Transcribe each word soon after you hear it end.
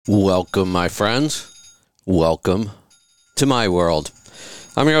Welcome, my friends. Welcome to my world.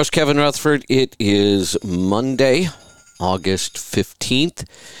 I'm your host, Kevin Rutherford. It is Monday, August 15th.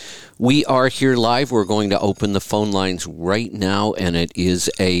 We are here live. We're going to open the phone lines right now, and it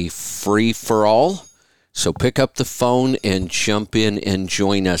is a free-for-all. So pick up the phone and jump in and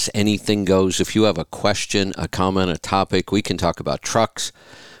join us. Anything goes. If you have a question, a comment, a topic, we can talk about trucks,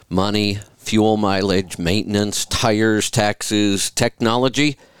 money, fuel mileage, maintenance, tires, taxes,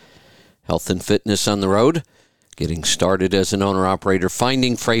 technology, health and fitness on the road, getting started as an owner-operator,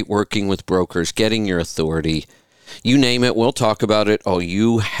 finding freight, working with brokers, getting your authority. You name it, we'll talk about it. All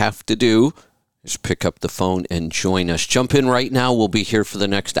you have to do is pick up the phone and join us. Jump in right now. We'll be here for the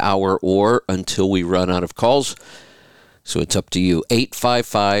next hour or until we run out of calls. So it's up to you.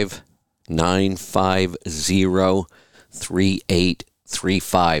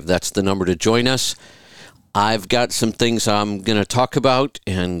 855-950-3835. That's the number to join us. I've got some things I'm going to talk about,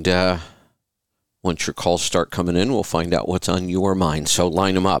 and once your calls start coming in, we'll find out what's on your mind. So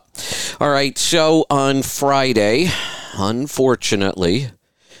line them up. All right, so on Friday, unfortunately,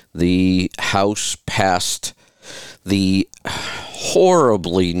 the House passed the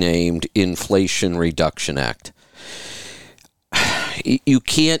horribly named Inflation Reduction Act. You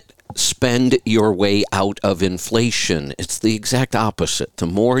can't spend your way out of inflation. It's the exact opposite. The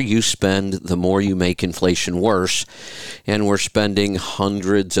more you spend, the more you make inflation worse. And we're spending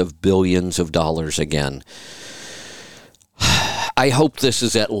hundreds of billions of dollars again. I hope this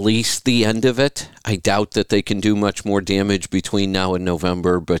is at least the end of it. I doubt that they can do much more damage between now and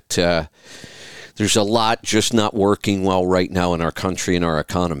November, but there's a lot just not working well right now in our country and our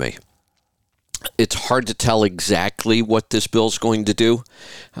economy. It's hard to tell exactly what this bill's going to do.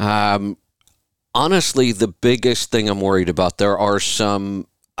 Honestly, the biggest thing I'm worried about,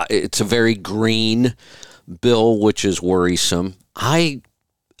 it's a very green bill, which is worrisome.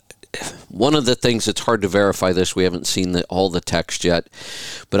 One of the things that's hard to verify this, we haven't seen all the text yet,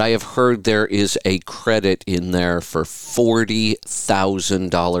 but I have heard there is a credit in there for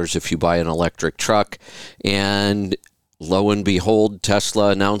 $40,000 if you buy an electric truck, and lo and behold,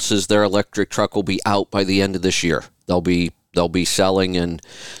 Tesla announces their electric truck will be out by the end of this year. They'll be selling and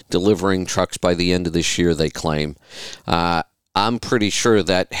delivering trucks by the end of this year, they claim. I'm pretty sure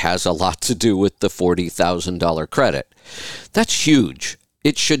that has a lot to do with the $40,000 credit. That's huge.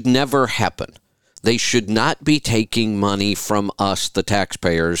 It should never happen. They should not be taking money from us, the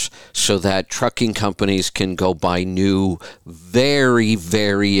taxpayers, so that trucking companies can go buy new, very,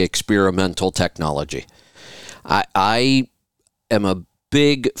 very experimental technology. I am a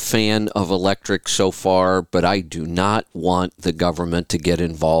big fan of electric so far, but I do not want the government to get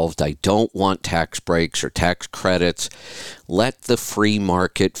involved. I don't want tax breaks or tax credits. Let the free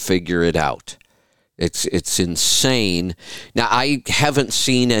market figure it out. It's insane. Now, I haven't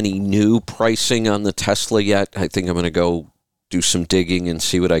seen any new pricing on the Tesla yet. I think I'm going to go do some digging and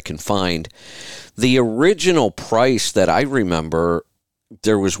see what I can find. The original price that I remember,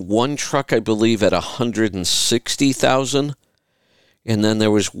 there was one truck, I believe, at $160,000, and then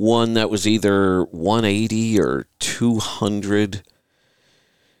there was one that was either $180 or $200.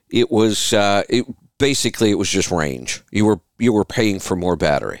 It was basically it was just range. You were paying for more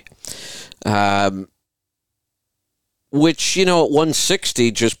battery, which at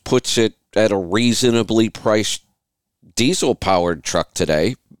 $160 just puts it at a reasonably priced diesel powered truck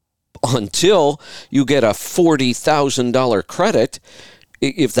today. Until you get a $40,000 credit.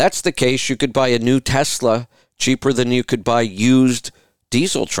 If that's the case, you could buy a new Tesla cheaper than you could buy used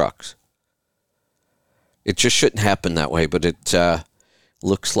diesel trucks. It just shouldn't happen that way, but it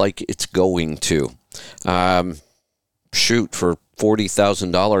looks like it's going to. For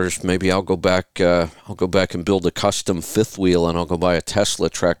 $40,000, maybe I'll go back and build a custom fifth wheel, and I'll go buy a Tesla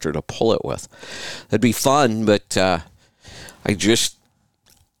tractor to pull it with. That'd be fun, but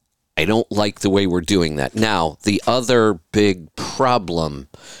I don't like the way we're doing that. Now, the other big problem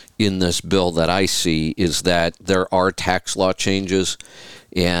in this bill that I see is that there are tax law changes,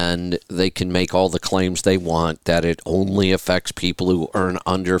 and they can make all the claims they want that it only affects people who earn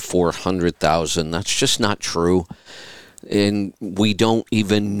under $400,000. That's just not true. And we don't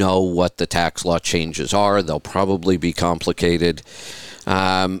even know what the tax law changes are. They'll probably be complicated.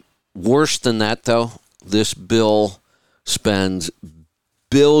 Worse than that, though, this bill spends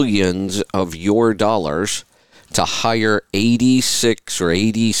billions of your dollars to hire 86 or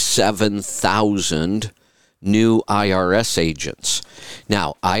 87,000 new IRS agents.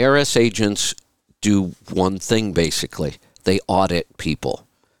 Now, IRS agents do one thing, basically. They audit people.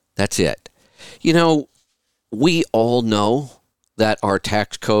 That's it. We all know that our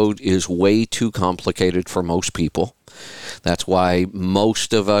tax code is way too complicated for most people. That's why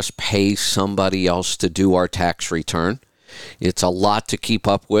most of us pay somebody else to do our tax return. It's a lot to keep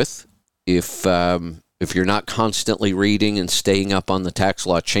up with. If you're not constantly reading and staying up on the tax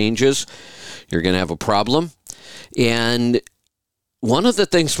law changes, you're going to have a problem. And one of the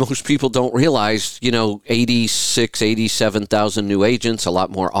things most people don't realize, 87,000 new agents, a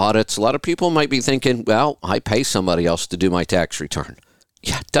lot more audits. A lot of people might be thinking, well, I pay somebody else to do my tax return.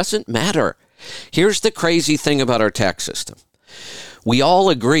 Yeah, it doesn't matter. Here's the crazy thing about our tax system. We all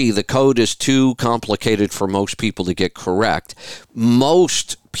agree the code is too complicated for most people to get correct.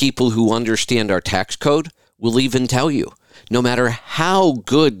 Most people who understand our tax code will even tell you, no matter how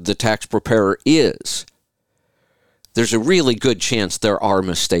good the tax preparer is, there's a really good chance there are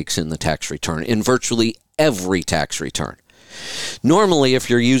mistakes in the tax return, in virtually every tax return. Normally, if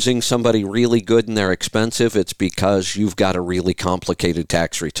you're using somebody really good and they're expensive, it's because you've got a really complicated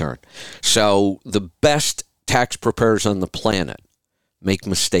tax return. So the best tax preparers on the planet make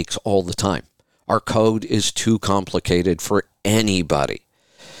mistakes all the time. Our code is too complicated for anybody.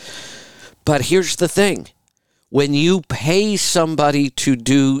 But here's the thing. When you pay somebody to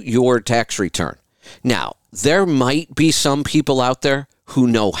do your tax return, now, there might be some people out there who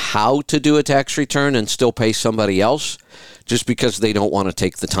know how to do a tax return and still pay somebody else just because they don't want to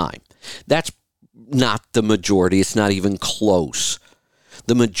take the time. That's not the majority. It's not even close.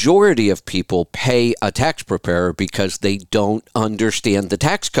 The majority of people pay a tax preparer because they don't understand the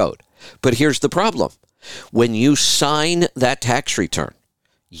tax code. But here's the problem. When you sign that tax return,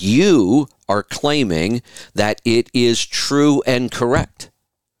 you are claiming that it is true and correct.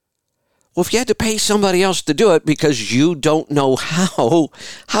 Well, if you had to pay somebody else to do it because you don't know how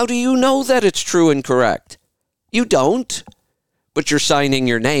do you know that it's true and correct? You don't, but you're signing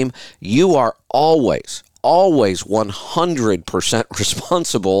your name. You are always 100%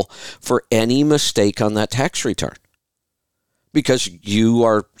 responsible for any mistake on that tax return because you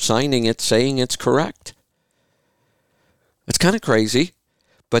are signing it saying it's correct. It's kind of crazy,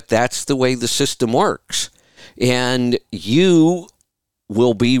 but that's the way the system works. And you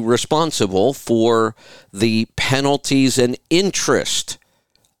will be responsible for the penalties and interest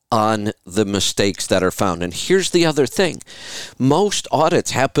on the mistakes that are found. And here's the other thing. Most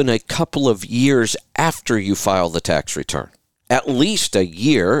audits happen a couple of years after you file the tax return. At least a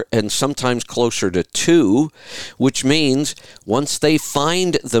year, and sometimes closer to 2, which means once they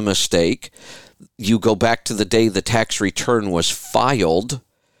find the mistake, you go back to the day the tax return was filed,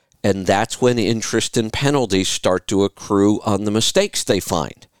 and that's when interest and penalties start to accrue on the mistakes they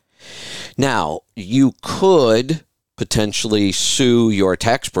find. Now, you could potentially sue your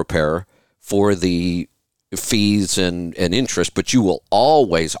tax preparer for the fees and interest, but you will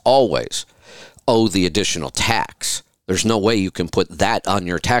always owe the additional tax. There's no way you can put that on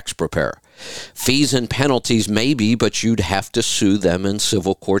your tax preparer. Fees and penalties maybe, but you'd have to sue them in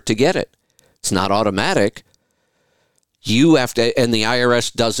civil court to get it. It's not automatic. You have to, and the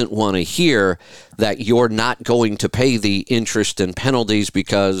IRS doesn't want to hear that you're not going to pay the interest and penalties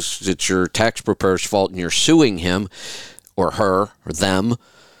because it's your tax preparer's fault and you're suing him or her or them.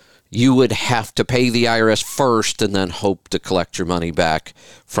 You would have to pay the IRS first and then hope to collect your money back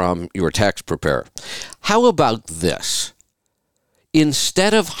from your tax preparer. How about this?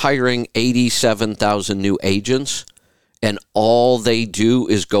 Instead of hiring 87,000 new agents, and all they do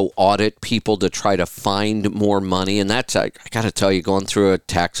is go audit people to try to find more money. And that's, I got to tell you, going through a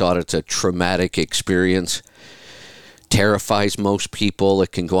tax audit's a traumatic experience. Terrifies most people.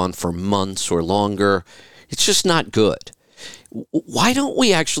 It can go on for months or longer. It's just not good. Why don't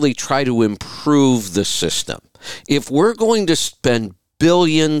we actually try to improve the system? If we're going to spend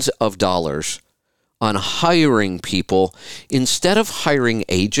billions of dollars on hiring people, instead of hiring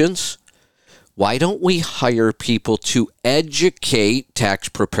agents, why don't we hire people to educate tax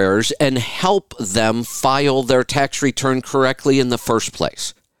preparers and help them file their tax return correctly in the first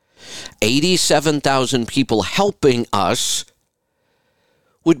place? 87,000 people helping us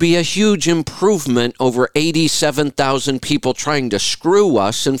would be a huge improvement over 87,000 people trying to screw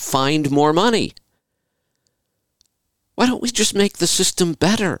us and find more money. Why don't we just make the system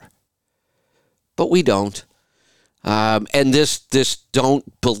better? But we don't. And this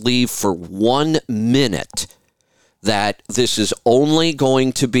don't believe for 1 minute that this is only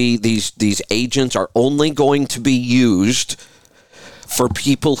going to be, these agents are only going to be used for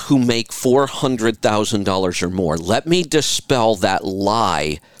people who make $400,000 or more. Let me dispel that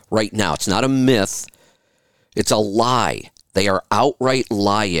lie right now. It's not a myth. It's a lie. They are outright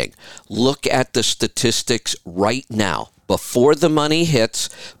lying. Look at the statistics right now. Before the money hits,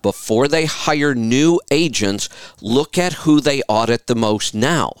 before they hire new agents, look at who they audit the most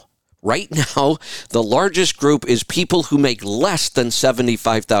now. Right now, the largest group is people who make less than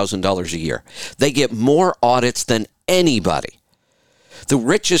 $75,000 a year. They get more audits than anybody. The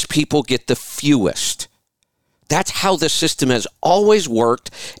richest people get the fewest. That's how the system has always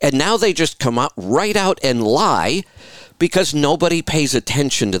worked, and now they just come out right out and lie because nobody pays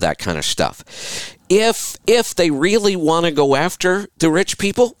attention to that kind of stuff. If they really want to go after the rich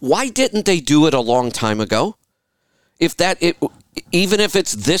people, why didn't they do it a long time ago? Even if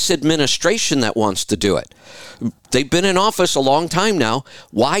it's this administration that wants to do it. They've been in office a long time now.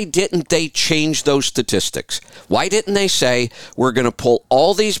 Why didn't they change those statistics? Why didn't they say, we're going to pull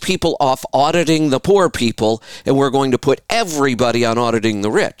all these people off auditing the poor people, and we're going to put everybody on auditing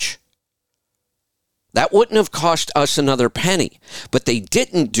the rich? That wouldn't have cost us another penny, but they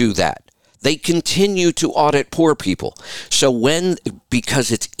didn't do that. They continue to audit poor people.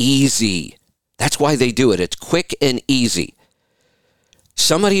 Because it's easy. That's why they do it. It's quick and easy.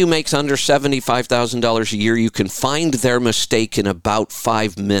 Somebody who makes under $75,000 a year, you can find their mistake in about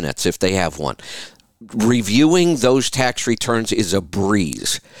 5 minutes if they have one. Reviewing those tax returns is a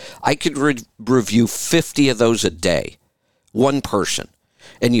breeze. I could review 50 of those a day, one person.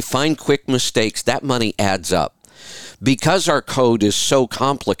 And you find quick mistakes, that money adds up. Because our code is so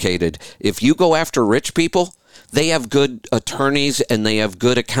complicated, if you go after rich people, they have good attorneys and they have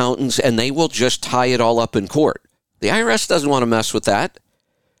good accountants, and they will just tie it all up in court. The IRS doesn't want to mess with that.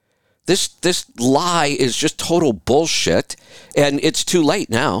 This lie is just total bullshit, and it's too late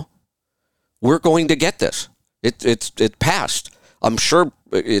now. We're going to get this. It passed. I'm sure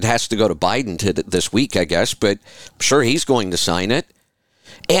it has to go to Biden this week, I guess, but I'm sure he's going to sign it.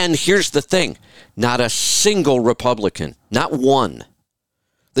 And here's the thing. Not a single Republican, not one.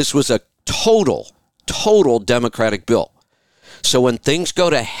 This was a total Democratic bill. So when things go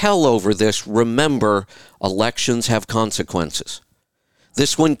to hell over this, remember, elections have consequences.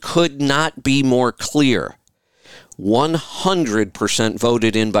 This one could not be more clear. 100%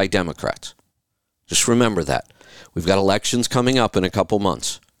 voted in by Democrats. Just remember that. We've got elections coming up in a couple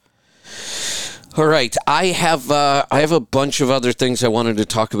months. All right, I have a bunch of other things I wanted to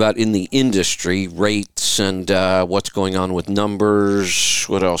talk about in the industry, rates and what's going on with numbers.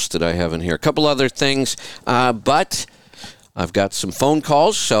 What else did I have in here? A couple other things, but I've got some phone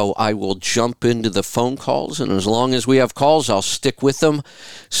calls, so I will jump into the phone calls, and as long as we have calls, I'll stick with them.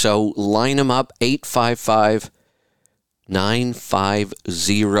 So line them up,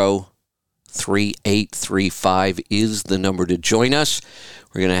 855-950-3835 is the number to join us.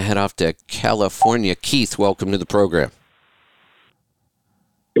 We're going to head off to California. Keith, welcome to the program.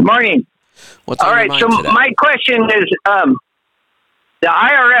 Good morning. What's on your mind today? My question is, the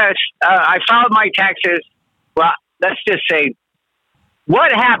IRS, I filed my taxes. Well, let's just say,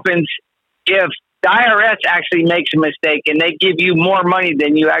 what happens if the IRS actually makes a mistake and they give you more money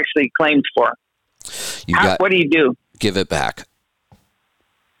than you actually claimed for? What do you do? Give it back.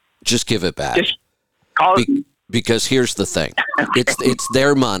 Just give it back. Just call it. Because here's the thing. It's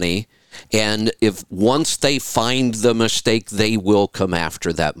their money, and if once they find the mistake, they will come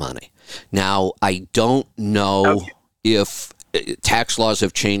after that money. Now, I don't know if tax laws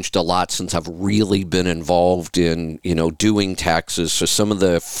have changed a lot since I've really been involved in, doing taxes. So some of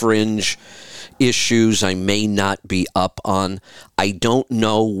the fringe issues I may not be up on. I don't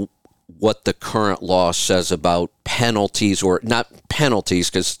know what the current law says about penalties, or not penalties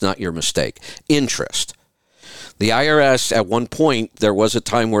because it's not your mistake, interest. The IRS, at one point, there was a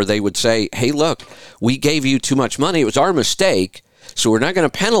time where they would say, hey, look, we gave you too much money. It was our mistake, so we're not going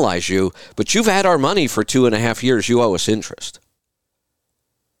to penalize you, but you've had our money for 2.5 years. You owe us interest.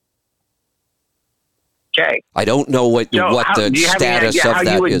 Okay. I don't know what the status of that is. How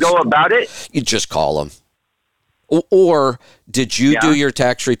you would go about it? You just call them. Or did you do your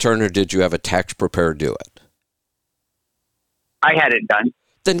tax return, or did you have a tax preparer do it? I had it done.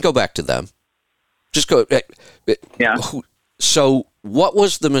 Then go back to them. Just go. Yeah. So what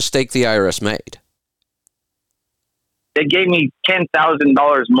was the mistake the IRS made? They gave me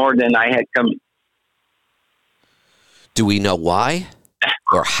 $10,000 more than I had coming. Do we know why?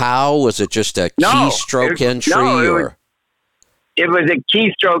 Or how? Was it just a keystroke entry? No, it was a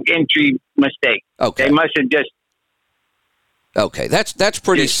keystroke entry mistake. Okay. They must have just... Okay, that's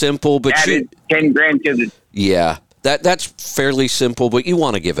pretty simple, but added $10,000 to the... Yeah, that's fairly simple, but you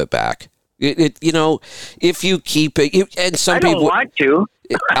want to give it back. If you keep it, and some people... I don't want to.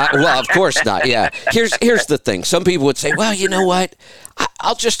 Well, of course not, yeah. Here's the thing. Some people would say, well, you know what?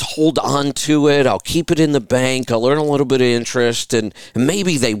 I'll just hold on to it. I'll keep it in the bank. I'll earn a little bit of interest, and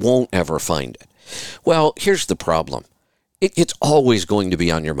maybe they won't ever find it. Well, here's the problem. It's always going to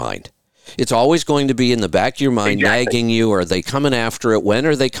be on your mind. It's always going to be in the back of your mind, Exactly. nagging you. Are they coming after it? When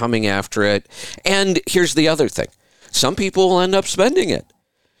are they coming after it? And here's the other thing. Some people will end up spending it.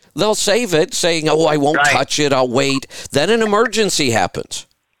 They'll save it, saying, oh, I won't touch it. I'll wait. Then an emergency happens.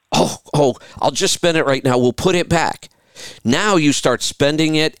 Oh, I'll just spend it right now. We'll put it back. Now you start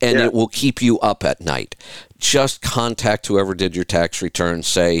spending it, and it will keep you up at night. Just contact whoever did your tax return.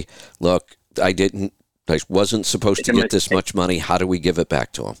 Say, look, I wasn't supposed to get this much money. How do we give it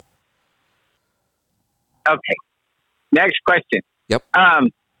back to them? Okay. Next question. Yep.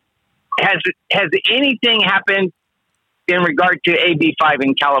 Has anything happened in regard to AB5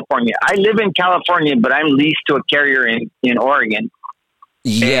 in California? I live in California, but I'm leased to a carrier in Oregon.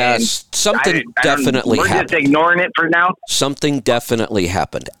 Yes, something definitely happened. We're just ignoring it for now. Something definitely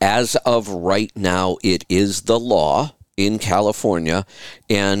happened. As of right now, it is the law in California,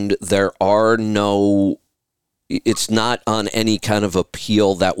 and it's not on any kind of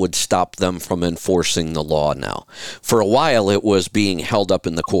appeal that would stop them from enforcing the law now. For a while, it was being held up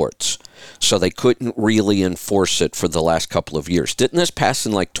in the courts, so they couldn't really enforce it for the last couple of years. Didn't this pass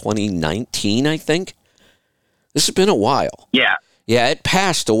in like 2019, I think? This has been a while. Yeah. Yeah, it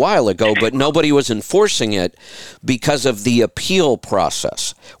passed a while ago, but nobody was enforcing it because of the appeal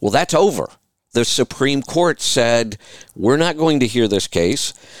process. Well, that's over. The Supreme Court said, we're not going to hear this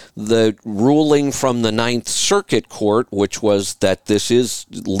case. The ruling from the Ninth Circuit Court, which was that this is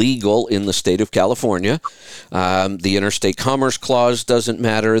legal in the state of California, the Interstate Commerce Clause doesn't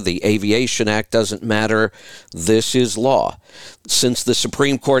matter, the Aviation Act doesn't matter, this is law. Since the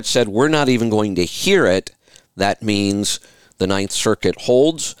Supreme Court said, we're not even going to hear it, that means the Ninth Circuit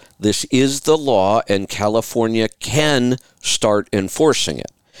holds this is the law, and California can start enforcing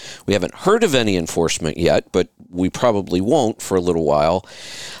it. We haven't heard of any enforcement yet, but we probably won't for a little while.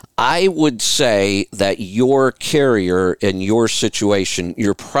 I would say that your carrier and your situation,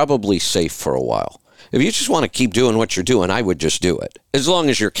 you're probably safe for a while. If you just want to keep doing what you're doing, I would just do it. As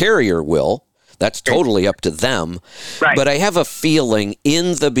long as your carrier will. That's totally up to them. Right. But I have a feeling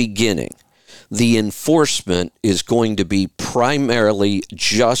in the beginning, the enforcement is going to be primarily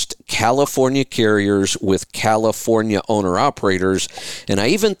just California carriers with California owner-operators, and I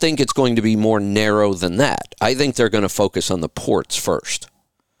even think it's going to be more narrow than that. I think they're going to focus on the ports first.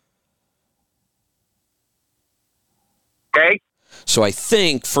 Okay. So I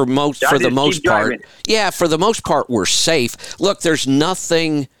think for the most part, we're safe. Look, there's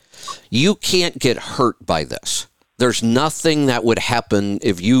nothing, you can't get hurt by this. There's nothing that would happen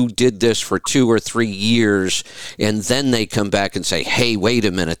if you did this for 2 or 3 years and then they come back and say, hey, wait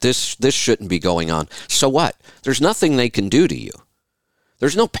a minute, this shouldn't be going on. So what? There's nothing they can do to you.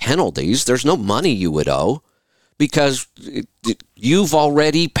 There's no penalties. There's no money you would owe because you've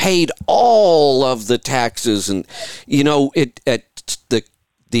already paid all of the taxes. And,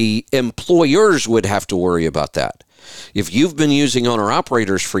 the employers would have to worry about that. If you've been using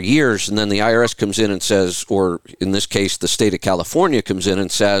owner-operators for years and then the IRS comes in and says, or in this case, the state of California comes in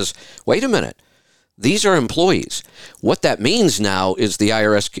and says, wait a minute, these are employees. What that means now is the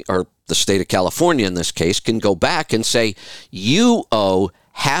IRS, or the state of California in this case, can go back and say, you owe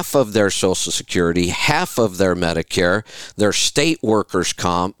half of their Social Security, half of their Medicare, their state workers'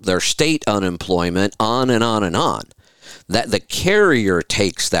 comp, their state unemployment, on and on and on. That the carrier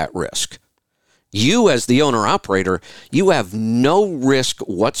takes that risk. You, as the owner-operator, you have no risk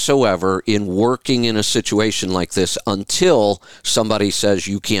whatsoever in working in a situation like this until somebody says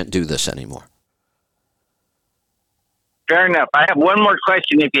you can't do this anymore. Fair enough. I have one more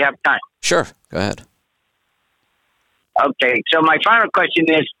question if you have time. Sure. Go ahead. Okay. So my final question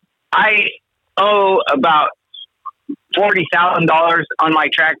is, I owe about $40,000 on my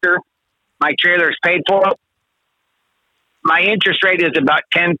tractor. My trailer is paid for. My interest rate is about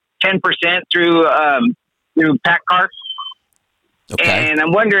 10% through PACCAR. Okay. And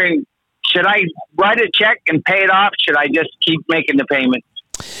I'm wondering, should I write a check and pay it off? Should I just keep making the payment?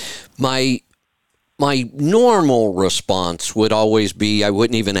 My normal response would always be, I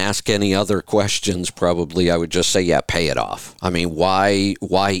wouldn't even ask any other questions probably. I would just say, yeah, pay it off. I mean, why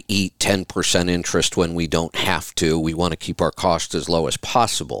eat 10% interest when we don't have to? We want to keep our costs as low as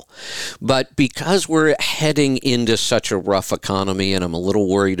possible. But because we're heading into such a rough economy and I'm a little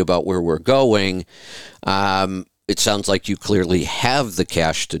worried about where we're going, it sounds like you clearly have the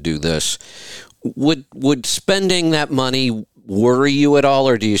cash to do this. Would spending that money worry you at all,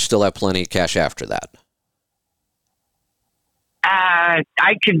 or do you still have plenty of cash after that?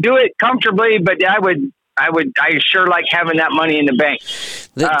 I could do it comfortably, but I sure like having that money in the bank.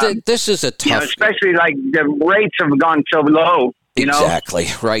 This is a tough, especially like the rates have gone so low. Exactly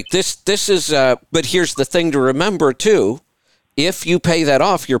right. This is, but here's the thing to remember too. if you pay that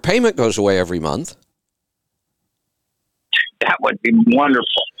off, your payment goes away every month. That would be wonderful.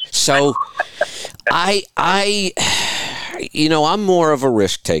 So I'm more of a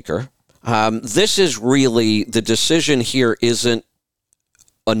risk taker. This is really, the decision here isn't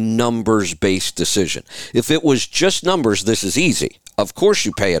a numbers-based decision. If it was just numbers, this is easy. Of course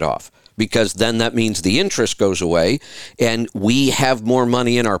you pay it off, because then that means the interest goes away and we have more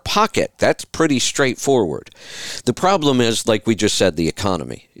money in our pocket. That's pretty straightforward. The problem is, like we just said, the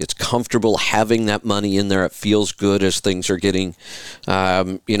economy. It's comfortable having that money in there. It feels good as things are getting,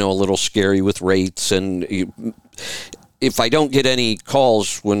 a little scary with rates. And if I don't get any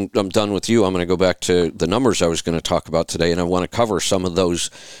calls when I'm done with you, I'm going to go back to the numbers I was going to talk about today, and I want to cover some of those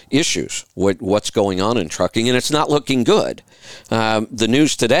issues, what's going on in trucking, and it's not looking good. The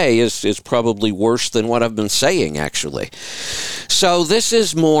news today is probably worse than what I've been saying, actually. So this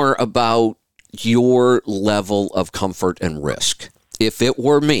is more about your level of comfort and risk. If it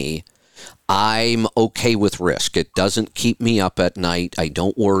were me, I'm okay with risk. It doesn't keep me up at night. I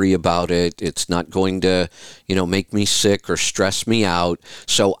don't worry about it. It's not going to, make me sick or stress me out.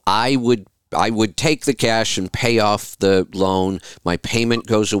 So I would take the cash and pay off the loan. My payment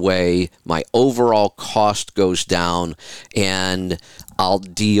goes away. My overall cost goes down, and I'll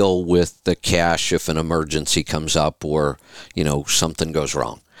deal with the cash if an emergency comes up or, something goes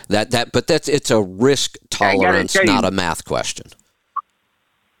wrong. It's a risk tolerance, not a math question.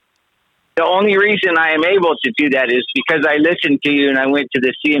 The only reason I am able to do that is because I listened to you, and I went to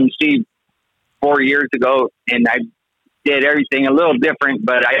the CMC 4 years ago, and I did everything a little different,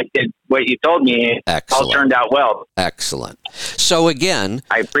 but I did what you told me. Excellent. All turned out well. Excellent. So again,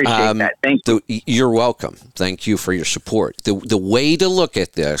 I appreciate that. Thank you. You're welcome. Thank you for your support. The way to look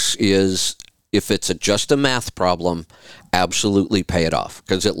at this is, if it's just a math problem, absolutely pay it off,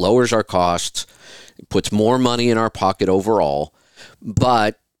 because it lowers our costs, it puts more money in our pocket overall.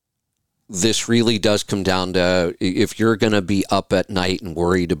 But this really does come down to, if you're going to be up at night and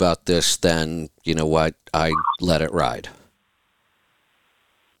worried about this, then you know what? I let it ride.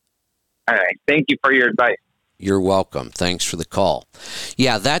 All right. Thank you for your advice. You're welcome. Thanks for the call.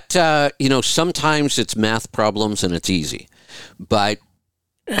 Yeah, that, sometimes it's math problems and it's easy. But,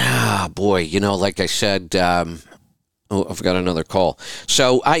 like I said, I've got another call.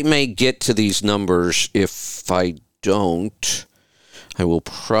 So I may get to these numbers. If I don't, I will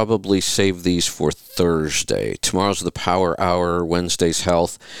probably save these for Thursday. Tomorrow's the Power Hour, Wednesday's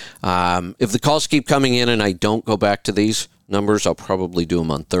Health. If the calls keep coming in and I don't go back to these numbers, I'll probably do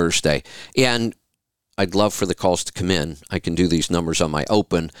them on Thursday. And I'd love for the calls to come in. I can do these numbers on my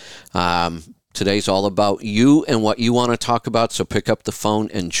open. Today's all about you and what you want to talk about, so pick up the phone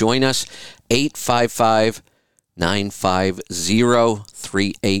and join us.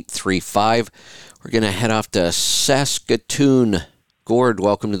 855-950-3835. We're going to head off to Saskatoon. Gord,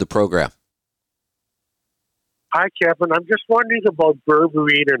 welcome to the program. Hi, Kevin. I'm just wondering about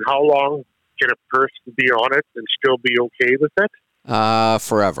berberine and how long can a person be on it and still be okay with it?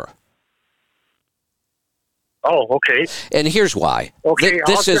 Forever. Oh, okay. And here's why. Okay,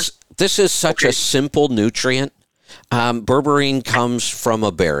 this is such a simple nutrient. Berberine comes from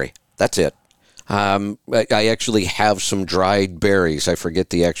a berry. That's it. I actually have some dried berries. I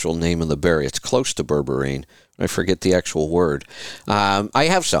forget the actual name of the berry. It's close to berberine. I forget the actual word. I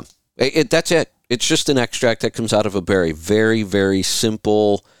have some. That's it. It's just an extract that comes out of a berry. Very, very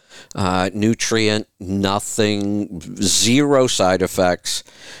simple nutrient, nothing, zero side effects,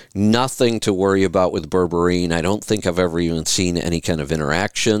 nothing to worry about with berberine. I don't think I've ever even seen any kind of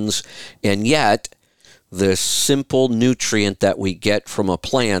interactions. And yet, the simple nutrient that we get from a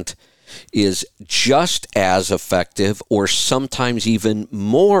plant is just as effective, or sometimes even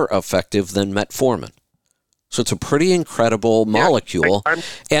more effective, than metformin. So it's a pretty incredible molecule.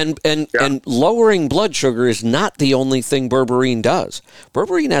 And lowering blood sugar is not the only thing berberine does.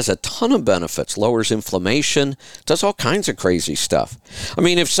 Berberine has a ton of benefits. Lowers inflammation, does all kinds of crazy stuff. I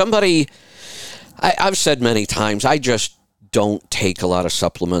mean, if somebody, I've said many times, I just don't take a lot of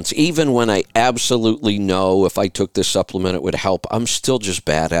supplements. Even when I absolutely know if I took this supplement it would help, I'm still just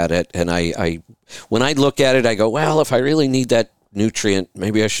bad at it. And when I look at it, I go, well, if I really need that nutrient,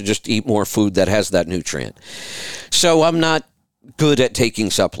 maybe I should just eat more food that has that nutrient. So I'm not good at taking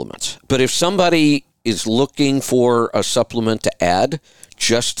supplements. But if somebody is looking for a supplement to add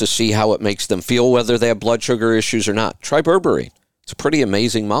just to see how it makes them feel, whether they have blood sugar issues or not, try berberine. It's a pretty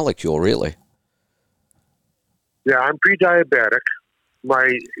amazing molecule, really. Yeah, I'm pre-diabetic.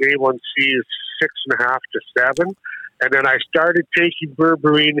 My A1C is 6.5 to 7. And then I started taking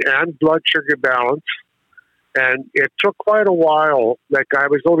berberine and blood sugar balance. And it took quite a while. Like, I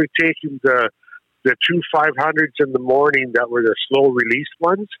was only taking the the two 500s in the morning that were the slow release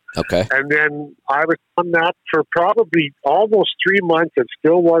ones. Okay. And then I was on that for probably almost 3 months and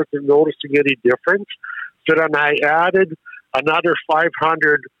still wasn't noticing any difference. So then I added another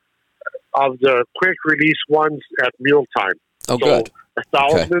 500 of the quick release ones at mealtime. Oh, so good.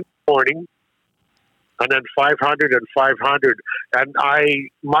 1,000 in the morning, and then 500 and 500. And I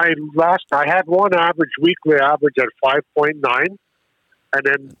had one weekly average at 5.9, and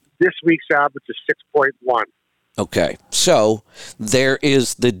then this week's average is 6.1. Okay, so there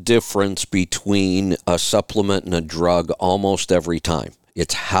is the difference between a supplement and a drug almost every time.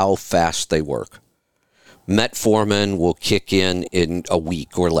 It's how fast they work. Metformin will kick in a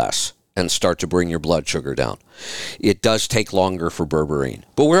week or less and start to bring your blood sugar down. It does take longer for berberine,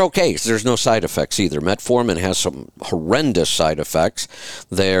 but we're okay because there's no side effects either. Metformin has some horrendous side effects.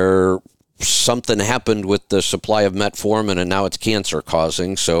 Something happened with the supply of metformin, and now it's cancer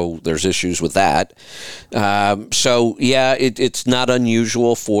causing, so there's issues with that. It's not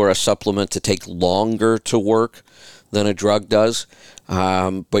unusual for a supplement to take longer to work than a drug does,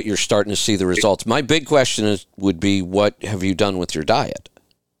 but you're starting to see the results. My big question would be, what have you done with your diet?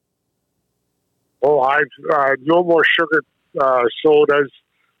 Oh, I've no more sugar sodas.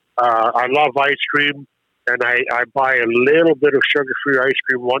 I love ice cream, and I buy a little bit of sugar-free ice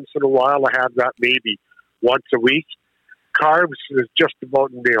cream once in a while. I have that maybe once a week. Carbs is just about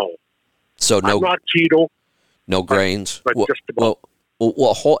nil. So I'm not keto. No grains. But just about.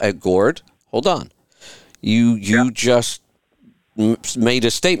 Gord, hold on. You just made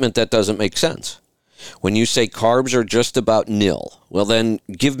a statement that doesn't make sense. When you say carbs are just about nil, well, then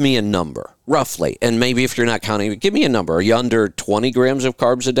give me a number, roughly. And maybe if you're not counting, give me a number. Are you under 20 grams of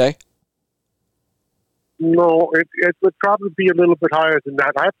carbs a day? No, it would probably be a little bit higher than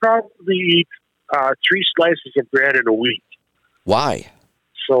that. I probably eat 3 slices of bread in a week. Why?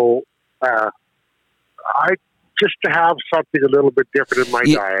 So I just to have something a little bit different in my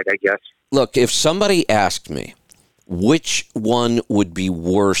diet, I guess. Look, if somebody asked me, which one would be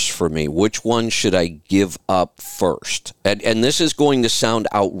worse for me? Which one should I give up first? And this is going to sound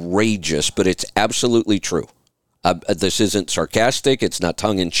outrageous, but it's absolutely true. This isn't sarcastic. It's not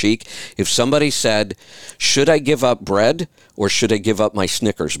tongue-in-cheek. If somebody said, should I give up bread or should I give up my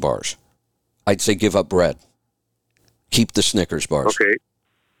Snickers bars? I'd say give up bread. Keep the Snickers bars. Okay.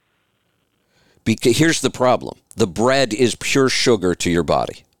 Because here's the problem. The bread is pure sugar to your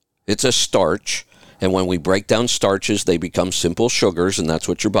body. It's a starch. And when we break down starches, they become simple sugars, and that's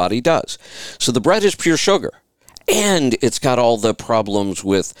what your body does. So the bread is pure sugar. And it's got all the problems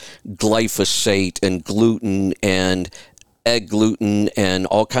with glyphosate and gluten and egg gluten and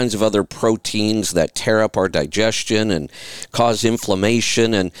all kinds of other proteins that tear up our digestion and cause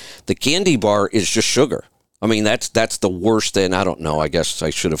inflammation. And the candy bar is just sugar. I mean, that's the worst. And I don't know. I guess I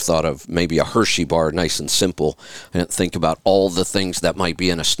should have thought of maybe a Hershey bar, nice and simple. I didn't think about all the things that might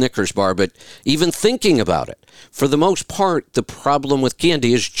be in a Snickers bar. But even thinking about it, for the most part, the problem with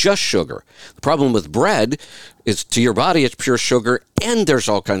candy is just sugar. The problem with bread is to your body, it's pure sugar, and there's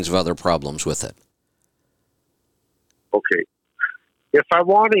all kinds of other problems with it. Okay. If I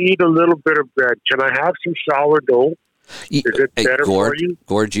want to eat a little bit of bread, can I have some sourdough? Is it better for you?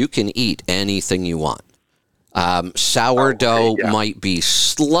 Gord, you can eat anything you want. Sourdough might be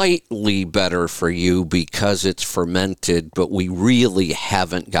slightly better for you because it's fermented, but we really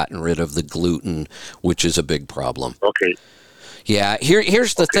haven't gotten rid of the gluten, which is a big problem. Okay. Yeah,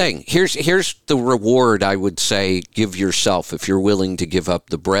 here's the thing. Here's the reward I would say give yourself if you're willing to give up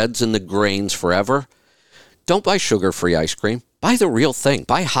the breads and the grains forever. Don't buy sugar-free ice cream. Buy the real thing.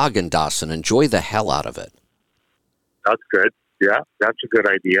 Buy Haagen-Dazs and enjoy the hell out of it. That's good. Yeah, that's a good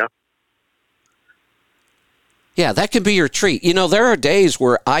idea. Yeah, that could be your treat. You know, there are days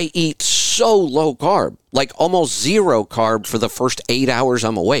where I eat so low carb, like almost zero carb for the first 8 hours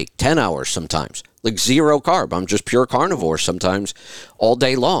I'm awake, 10 hours sometimes. Like zero carb. I'm just pure carnivore sometimes all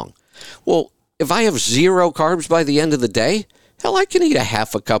day long. Well, if I have zero carbs by the end of the day, hell, I can eat a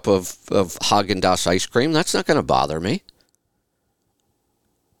half a cup of Haagen-Dazs ice cream. That's not going to bother me.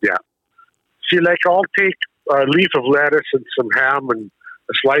 Yeah. See, like I'll take a leaf of lettuce and some ham and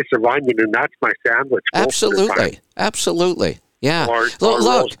a slice of onion, and that's my sandwich. Absolutely. Yeah. Or Look,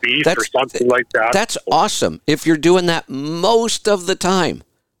 roast beef or something like that. That's awesome. If you're doing that most of the time,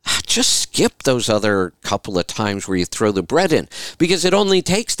 just skip those other couple of times where you throw the bread in, because it only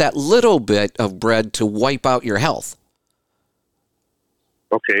takes that little bit of bread to wipe out your health.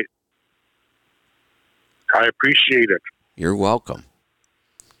 Okay. I appreciate it. You're welcome.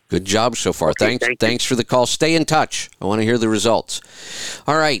 Good job so far. Okay, Thanks for the call. Stay in touch. I want to hear the results.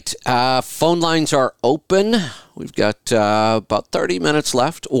 All right. Phone lines are open. We've got about 30 minutes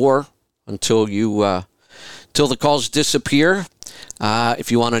left, or until till the calls disappear.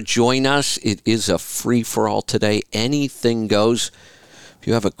 If you want to join us, it is a free-for-all today. Anything goes. If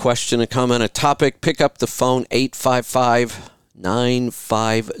you have a question, a comment, a topic, pick up the phone,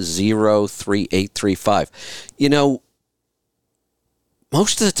 855-950-3835. You know,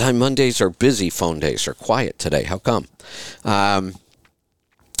 most of the time Mondays are busy phone days, or quiet today. How come? All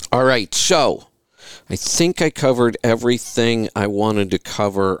right, so I think I covered everything I wanted to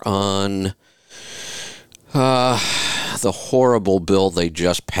cover on the horrible bill they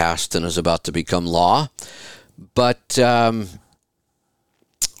just passed and is about to become law. But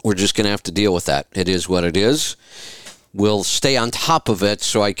we're just going to have to deal with that. It is what it is. We'll stay on top of it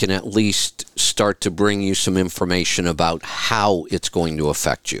so I can at least start to bring you some information about how it's going to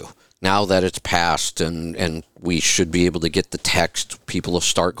affect you. Now that it's passed and we should be able to get the text, people will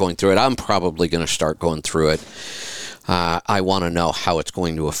start going through it. I'm probably going to start going through it. I want to know how it's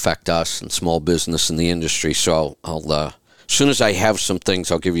going to affect us and small business in the industry. So I'll as soon as I have some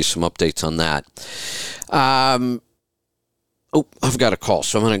things, I'll give you some updates on that. I've got a call,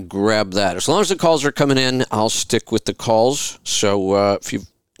 so I'm going to grab that. As long as the calls are coming in, I'll stick with the calls. So if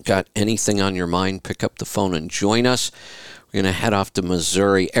you've got anything on your mind, pick up the phone and join us. We're going to head off to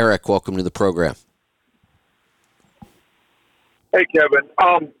Missouri. Eric, welcome to the program. Hey, Kevin.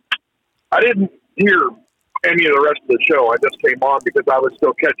 I didn't hear any of the rest of the show. I just came on because I was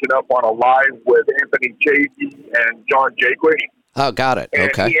still catching up on a live with Anthony Chafee and John Jaquish. Oh, got it. And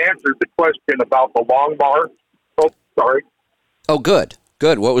okay. he answered the question about the long bar. Oh, sorry. Oh, good.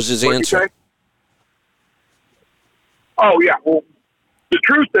 Good. What was his answer? Oh, yeah. Well, the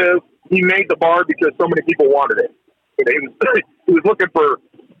truth is he made the bar because so many people wanted it. He was looking for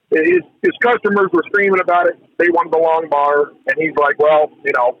his customers were screaming about it. They wanted the long bar, and he's like, "Well,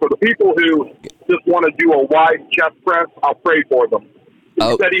 for the people who just want to do a wide chest press, I'll pray for them." He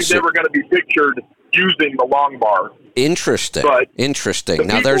said he's never going to be pictured using the long bar. Interesting. But interesting.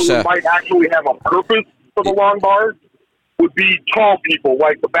 Now there's who might actually have a purpose for the long bar would be tall people,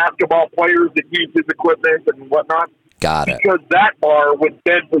 like the basketball players that use his equipment and whatnot. Got it. Because that bar would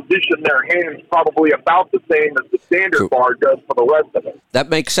then position their hands probably about the same as the standard bar does for the rest of it. That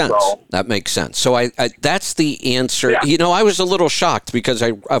makes sense. That makes sense. So I that's the answer. Yeah. I was a little shocked because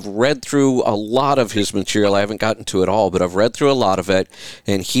I've read through a lot of his material. I haven't gotten to it all, but I've read through a lot of it,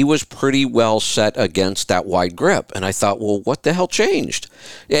 and he was pretty well set against that wide grip. And I thought, well, what the hell changed?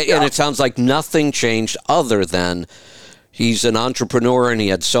 Yeah. And it sounds like nothing changed other than he's an entrepreneur and he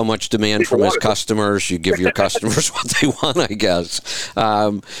had so much demand from his customers. You give your customers what they want, I guess,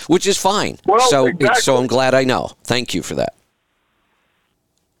 which is fine. Well, so exactly. I'm glad I know. Thank you for that.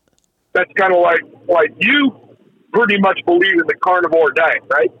 That's kind of like you pretty much believe in the carnivore diet,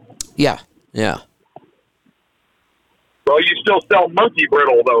 right? Yeah, yeah. Well, you still sell monkey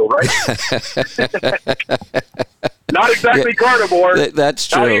brittle, though, right? Not exactly carnivore. That's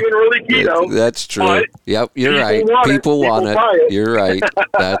true. Not even really keto. That's true. Yep, you're right. People want it. You're right.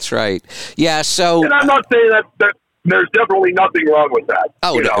 That's right. Yeah, so... And I'm not saying that there's definitely nothing wrong with that.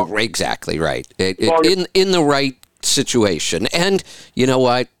 Oh, no, exactly right. In the right situation. And you know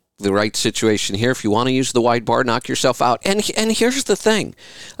what? The right situation here. If you want to use the wide bar, knock yourself out. And here's the thing.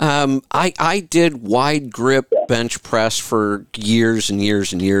 I did wide grip bench press for years and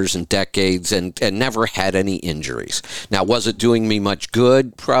years and years and decades and never had any injuries. Now, was it doing me much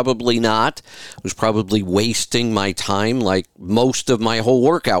good? Probably not. It was probably wasting my time, like most of my whole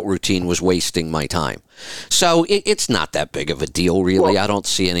workout routine was wasting my time. So it's not that big of a deal, really. I don't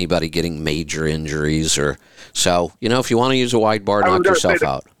see anybody getting major injuries or so. If you want to use a wide bar, knock yourself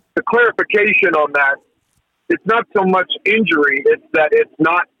out. The clarification on that, it's not so much injury, it's that it's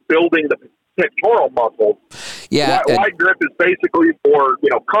not building the pectoral muscles. Yeah. Wide grip is basically for,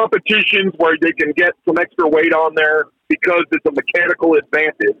 competitions where they can get some extra weight on there because it's a mechanical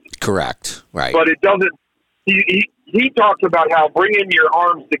advantage. Correct. Right. But it doesn't, he talks about how bringing your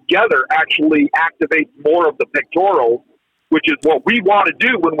arms together actually activates more of the pectorals, which is what we want to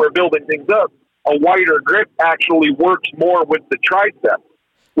do when we're building things up. A wider grip actually works more with the triceps.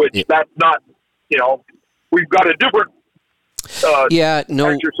 Which that's not, we've got a different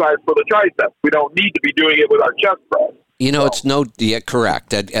exercise for the triceps. We don't need to be doing it with our chest press. It's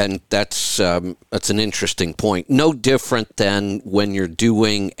correct. And that's an interesting point. No different than when you're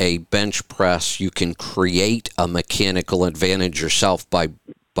doing a bench press, you can create a mechanical advantage yourself by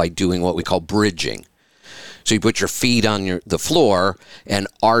doing what we call bridging. So you put your feet on the floor and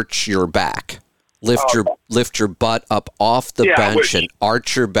arch your back. lift your butt up off the bench which, and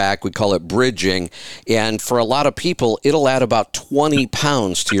arch your back. We call it bridging. And for a lot of people, it'll add about 20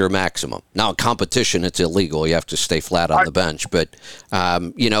 pounds to your maximum. Now, in competition, it's illegal. You have to stay flat on the bench. But,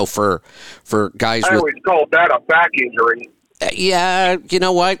 for guys I always call that a back injury. Yeah, you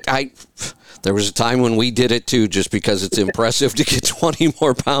know what? There was a time when we did it too, just because it's impressive to get 20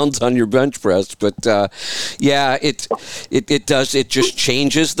 more pounds on your bench press. But it does. It just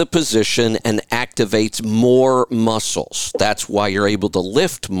changes the position and activates more muscles. That's why you're able to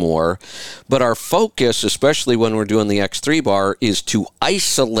lift more. But our focus, especially when we're doing the X3 bar, is to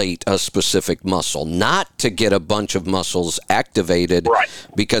isolate a specific muscle, not to get a bunch of muscles activated, right,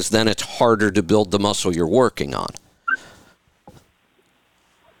 because then it's harder to build the muscle you're working on.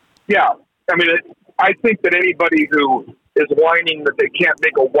 Yeah. I mean, I think that anybody who is whining that they can't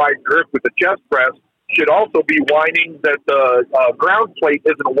make a wide grip with the chest press should also be whining that the ground plate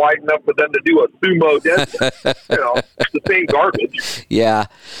isn't wide enough for them to do a sumo deadlift. It's the same garbage. Yeah.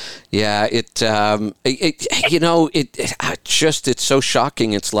 It's so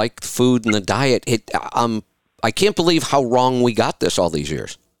shocking. It's like food and the diet. I can't believe how wrong we got this all these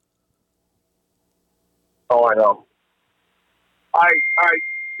years. Oh, I know. I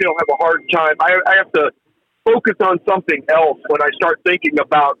still have a hard time. I have to focus on something else when I start thinking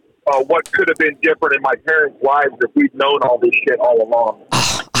about what could have been different in my parents' lives if we'd known all this shit all along.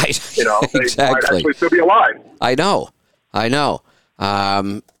 Exactly. They might actually still be alive. I know. And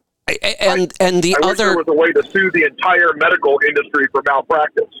the I other, wish there was a way to sue the entire medical industry for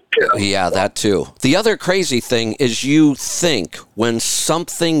malpractice. Yeah, that too. The other crazy thing is, you think when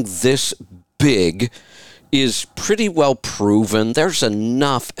something this big is pretty well proven, there's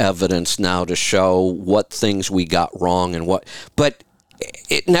enough evidence now to show what things we got wrong and but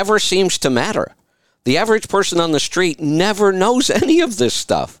it never seems to matter. The average person on the street never knows any of this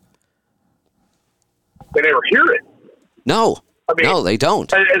stuff. They never hear it. No, no, they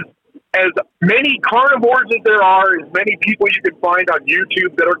don't. As many carnivores as there are, as many people you can find on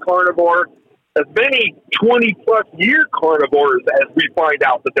YouTube that are carnivore, as many 20-plus year carnivores as we find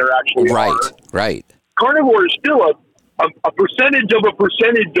out that there actually are. Right. Carnivore is still a percentage of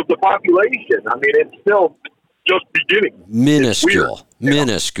the population. I mean, it's still just beginning. Minuscule.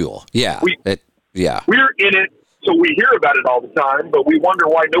 Yeah. We're in it, so we hear about it all the time, but we wonder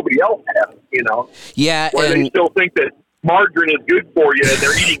why nobody else has it, Yeah. Why they still think that margarine is good for you and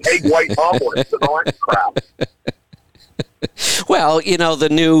they're eating egg white omelets and all that crap. Well, the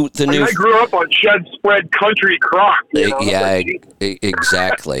new. I grew up on shed spread country crock.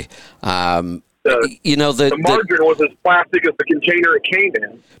 Exactly. The margarine was as plastic as the container it came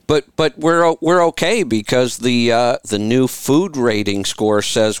in. But we're okay, because the new food rating score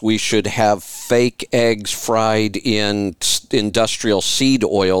says we should have fake eggs fried in industrial seed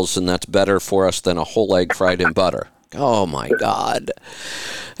oils, and that's better for us than a whole egg fried in butter. Oh my God,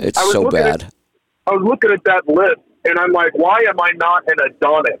 it's so bad. I was looking at that list, and I'm like, why am I not an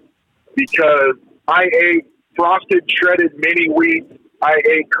Adonis? Because I ate frosted shredded mini wheat. I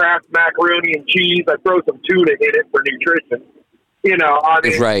ate Kraft macaroni and cheese. I throw some tuna in it for nutrition.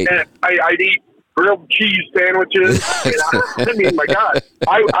 Right. And I'd eat grilled cheese sandwiches. I mean, my God,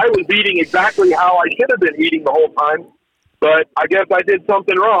 I was eating exactly how I should have been eating the whole time. But I guess I did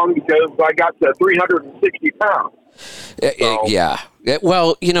something wrong because I got to 360 pounds. So. Yeah.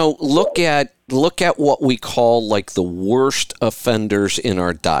 Well, look at what we call like the worst offenders in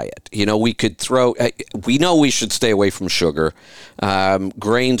our diet. We know we should stay away from sugar.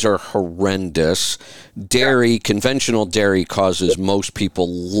 Grains are horrendous. Dairy, conventional dairy causes most people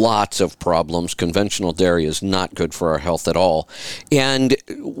lots of problems. Conventional dairy is not good for our health at all. And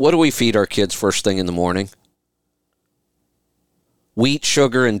what do we feed our kids first thing in the morning? Wheat,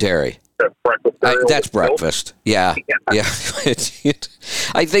 sugar, and dairy. That's breakfast. Yeah.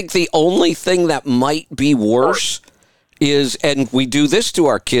 I think the only thing that might be worse is, and we do this to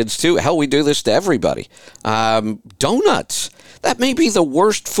our kids too, hell, we do this to everybody, donuts. That may be the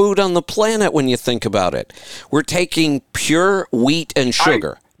worst food on the planet when you think about it. We're taking pure wheat and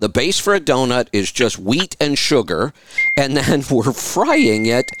sugar. The base for a donut is just wheat and sugar, and then we're frying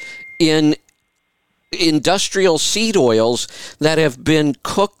it in industrial seed oils that have been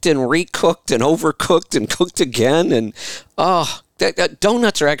cooked and recooked and overcooked and cooked again. And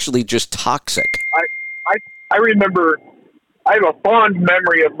donuts are actually just toxic. I remember, I have a fond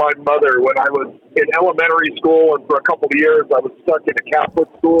memory of my mother when I was in elementary school, and for a couple of years I was stuck in a Catholic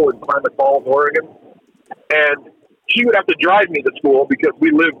school in Klamath Falls, Oregon. And she would have to drive me to school because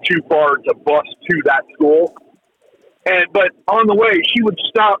we lived too far to bus to that school. But on the way, she would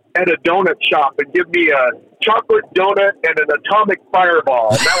stop at a donut shop and give me a chocolate donut and an atomic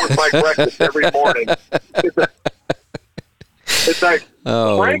fireball. That was my breakfast every morning. It's like,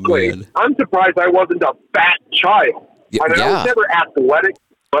 frankly, man. I'm surprised I wasn't a fat child. I mean, I was never athletic,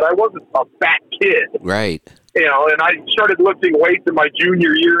 but I wasn't a fat kid. Right. You know, and I started lifting weights in my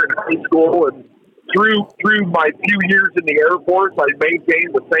junior year in high school, and through my few years in the Air Force, I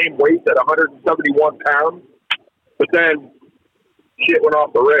maintained the same weight at 171 pounds. But then shit went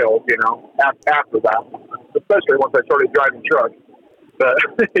off the rails, you know, after that, especially once I started driving trucks. But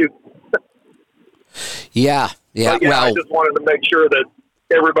Yeah. Well, I just wanted to make sure that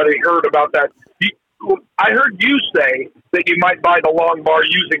everybody heard about that. I heard you say that you might buy the long bar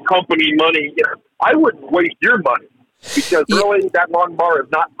using company money. You know, I wouldn't waste your money because really that long bar is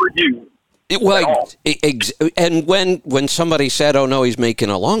not for you. And when somebody said, "Oh no, he's making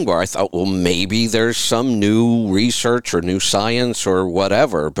a long bar," I thought, well, maybe there's some new research or new science or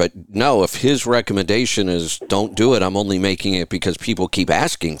whatever. But no, if his recommendation is don't do it, I'm only making it because people keep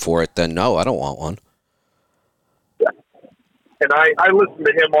asking for it, then no, I don't want one. And I listen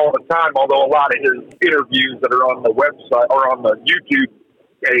to him all the time, although a lot of his interviews that are on the website or on the YouTube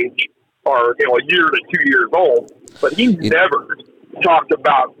page are, you know, a year to 2 years old. But he never talked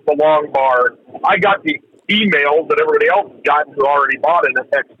about the long bar. I got the emails that everybody else has gotten who already bought an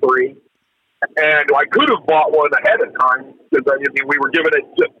X3. And I could have bought one ahead of time because I mean, we were given it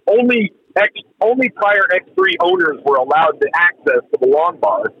to only prior X3 owners were allowed to access to the long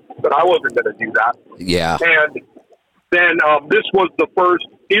bar, but I wasn't going to do that. Yeah. And then this was the first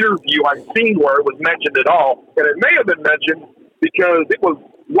interview I've seen where it was mentioned at all. And it may have been mentioned because it was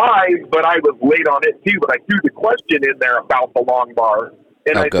live, but I was late on it too. But I threw the question in there about the long bar.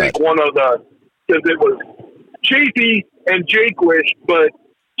 And I think one of the, because it was Chafee and Jaquish, but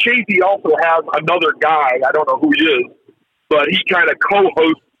Chafee also has another guy, I don't know who he is, but he kind of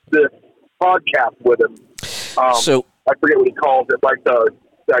co-hosts this podcast with him. So I forget what he calls it, like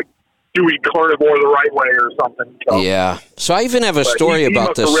doing carnivore the right way or something. So, yeah. So I even have a story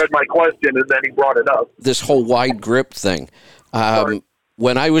about this. He must have read my question and then he brought it up. This whole wide grip thing.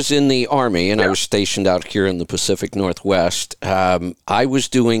 When I was in the Army and I was stationed out here in the Pacific Northwest, I was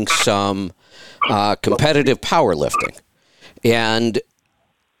doing some competitive powerlifting. And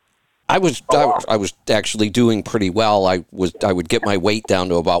I was actually doing pretty well. I would get my weight down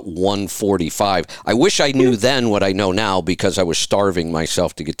to about 145. I wish I knew then what I know now because I was starving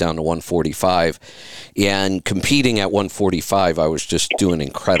myself to get down to 145. And competing at 145, I was just doing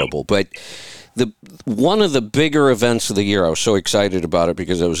incredible. But one of the bigger events of the year, I was so excited about it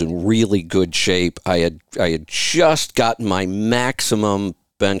because I was in really good shape. I had just gotten my maximum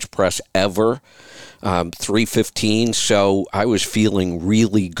bench press ever. 315, so I was feeling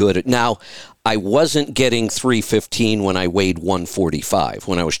really good. Now, I wasn't getting 315 when I weighed 145.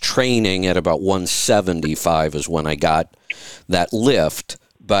 When I was training at about 175 is when I got that lift.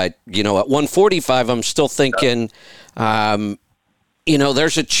 But, you know, at 145, I'm still thinking, you know,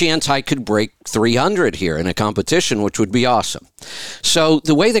 there's a chance I could break 300 here in a competition, which would be awesome. So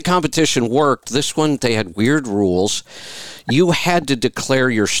the way the competition worked, this one, they had weird rules. You had to declare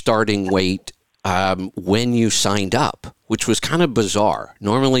your starting weight when you signed up, which was kind of bizarre.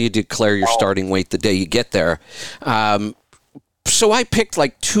 Normally you declare your starting weight the day you get there. So I picked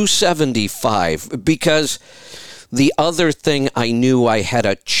like 275 because the other thing I knew I had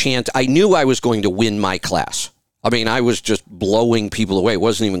a chance, I knew I was going to win my class. I mean, I was just blowing people away. It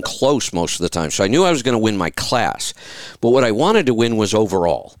wasn't even close most of the time. So I knew I was going to win my class. But what I wanted to win was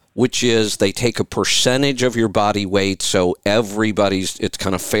overall, which is they take a percentage of your body weight. So it's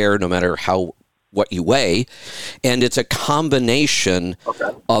kind of fair no matter what you weigh, and it's a combination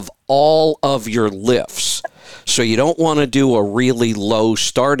of all of your lifts. So you don't want to do a really low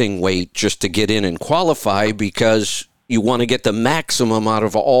starting weight just to get in and qualify because you want to get the maximum out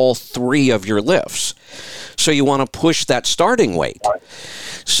of all three of your lifts. So you want to push that starting weight.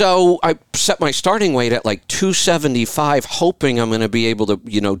 So I set my starting weight at like 275, hoping I'm going to be able to,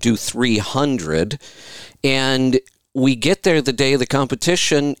 you know, do 300. And we get there the day of the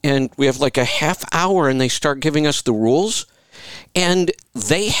competition and we have like a half hour and they start giving us the rules. And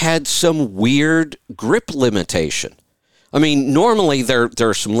they had some weird grip limitation. I mean, normally there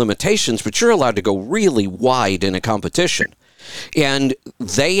are some limitations, but you're allowed to go really wide in a competition. And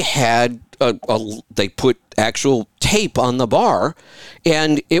they had they put actual tape on the bar,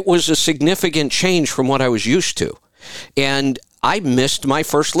 and it was a significant change from what I was used to. And I missed my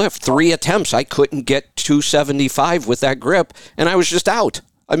first lift. 3 attempts. I couldn't get 275 with that grip, and I was just out.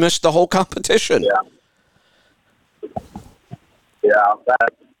 I missed the whole competition. Yeah.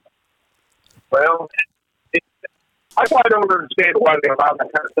 Well, I probably don't understand why they allow that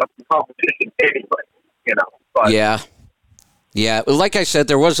kind of stuff in competition anyway. But Yeah, like I said,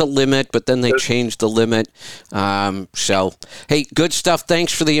 there was a limit, but then they changed the limit. So, hey, good stuff.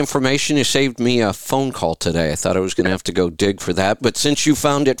 Thanks for the information. You saved me a phone call today. I thought I was going to have to go dig for that. But since you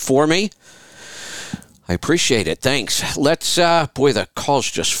found it for me, I appreciate it. Thanks. Let's, boy, the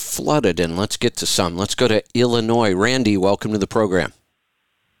calls just flooded in. Let's get to some. Let's go to Illinois. Randy, welcome to the program.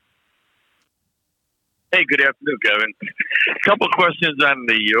 Hey, good afternoon, Kevin. A couple of questions on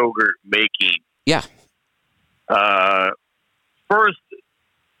the yogurt making. Yeah. First,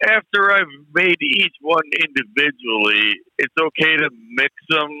 after I've made each one individually, it's okay to mix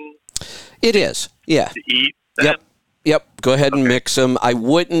them It is. Yeah. to eat them? Yep. Go ahead and mix them. I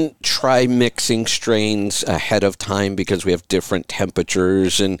wouldn't try mixing strains ahead of time because we have different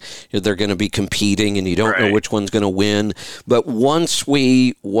temperatures and they're going to be competing and you don't know which one's going to win. But once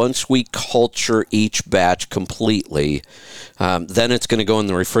we culture each batch completely, then it's going to go in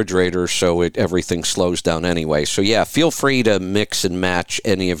the refrigerator so everything slows down anyway. So yeah, feel free to mix and match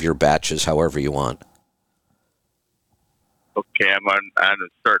any of your batches however you want. Okay, I'm on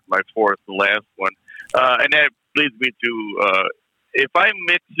start my fourth and last one. And that leads me to, if I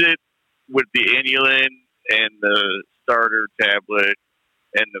mix it with the inulin and the starter tablet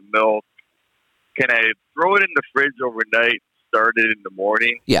and the milk, can I throw it in the fridge overnight, start it in the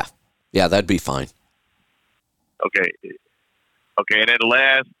morning? Yeah, that'd be fine. Okay, and then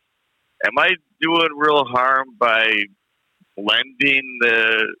last, am I doing real harm by blending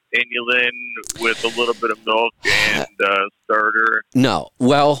the inulin with a little bit of milk and starter? No.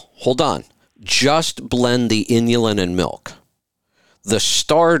 Well, hold on. Just blend the inulin and milk. The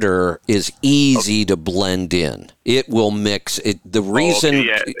starter is easy to blend in. It will mix it. The reason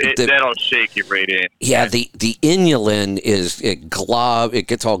that'll shake it right in. Yeah, the inulin it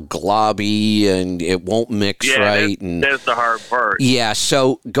gets all globby and it won't mix right. That's the hard part. Yeah,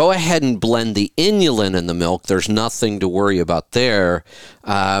 so go ahead and blend the inulin in the milk. There's nothing to worry about there.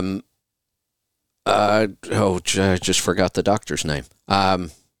 I just forgot the doctor's name.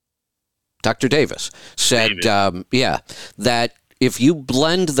 Dr. Davis said, that if you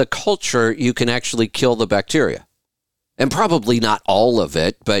blend the culture, you can actually kill the bacteria. And probably not all of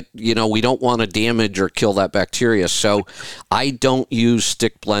it, but, we don't want to damage or kill that bacteria. So I don't use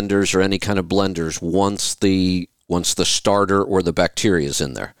stick blenders or any kind of blenders once the starter or the bacteria is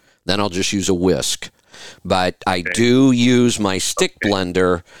in there. Then I'll just use a whisk. But I do use my stick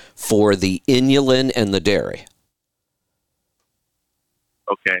blender for the inulin and the dairy.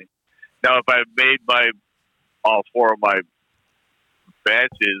 Okay. Now, if I've made all four of my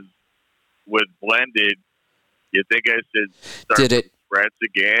batches with blended, you think I should start from scratch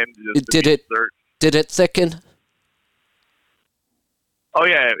again? Did it thicken? Oh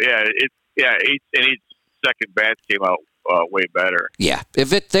yeah. Each second batch came out way better. Yeah,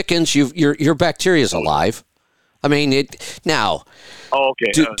 if it thickens, your bacteria is alive. I mean it now. Oh,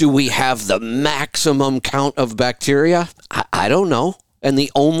 okay. Do we have the maximum count of bacteria? I don't know. And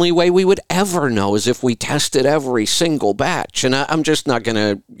the only way we would ever know is if we tested every single batch. And I'm just not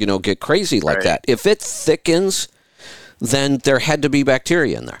going to, get crazy like that. If it thickens, then there had to be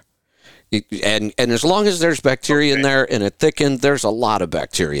bacteria in there. And as long as there's bacteria in there and it thickened, there's a lot of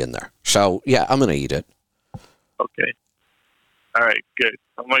bacteria in there. So, yeah, I'm going to eat it. Okay. All right, good.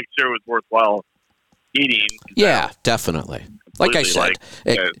 I'll make sure it was worthwhile eating. Yeah, definitely. Like I said,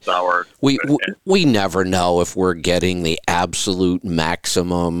 we never know if we're getting the absolute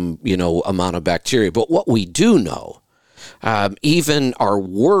maximum, amount of bacteria. But what we do know, even our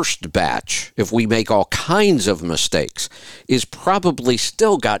worst batch, if we make all kinds of mistakes, is probably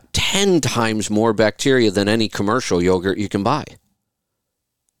still got 10 times more bacteria than any commercial yogurt you can buy.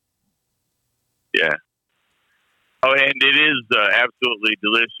 Yeah. Oh, and it is absolutely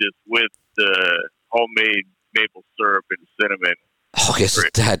delicious with the homemade maple syrup and cinnamon. Oh,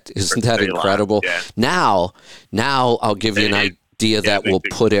 isn't that incredible? Yeah. Now I'll give you an idea that will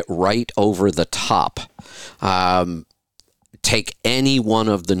put it right over the top. Take any one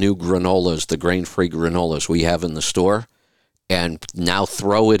of the new granolas, the grain-free granolas we have in the store, and now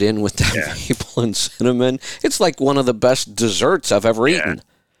throw it in with that maple and cinnamon. It's like one of the best desserts I've ever eaten.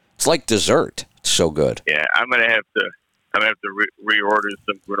 It's like dessert. It's so good. Yeah, I'm gonna have to reorder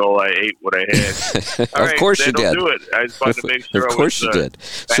some granola. I ate what I had. Of course you did. Do it. I just wanted to make sure. Of course you did.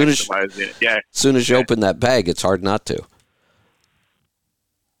 As soon as you open that bag, it's hard not to.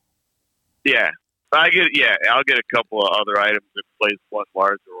 Yeah, I'll get a couple of other items and place one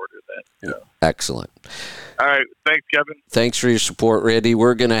larger order then. Excellent. All right, thanks, Kevin. Thanks for your support, Randy.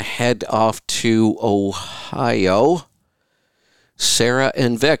 We're gonna head off to Ohio. Sarah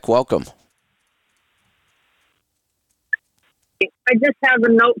and Vic, welcome. I just have a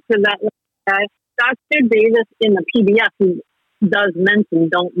note for that guy. Dr. Davis in the PDF, he does mention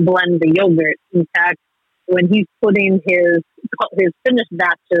don't blend the yogurt. In fact, when he's putting his finished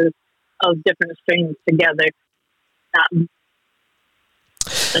batches of different strains together, not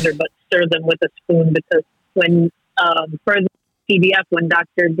better, but stir them with a spoon, because when for the PDF, when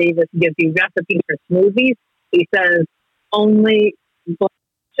Dr. Davis gives you recipes for smoothies, he says only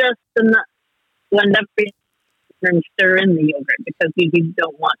just enough, blend everything and stir in the yogurt, because you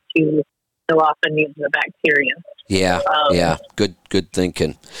don't want to kill off any of the bacteria. Yeah, good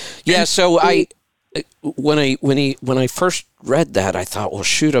thinking. Yeah, so when I first read that, I thought, well,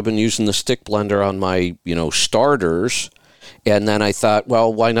 shoot, I've been using the stick blender on my starters, and then I thought,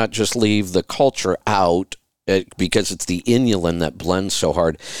 well, why not just leave the culture out, because it's the inulin that blends so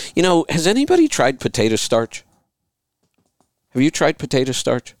hard. Has anybody tried potato starch? Have you tried potato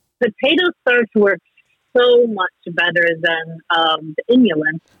starch? Potato starch works so much better than the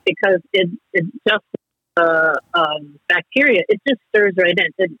inulin, because it just bacteria. It just stirs right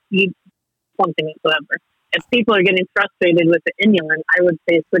in. You something whatsoever. If people are getting frustrated with the inulin, I would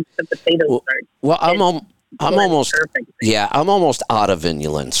say switch to potato starch. Well, I'm almost out of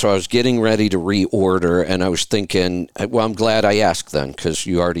inulin, so I was getting ready to reorder, and I was thinking, well, I'm glad I asked then, because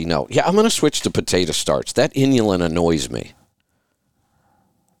you already know. Yeah, I'm going to switch to potato starch. That inulin annoys me.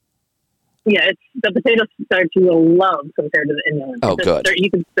 Yeah, it's the potato starch you will love compared to the inulin. Oh, good.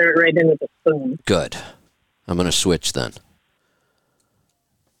 You can stir it right in with a spoon. Good. I'm going to switch then.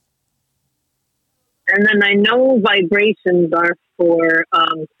 And then I know vibrations are for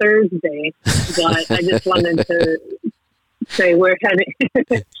Thursday, but I just wanted to say we're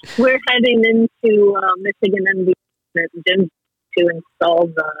heading into Michigan and Jim to install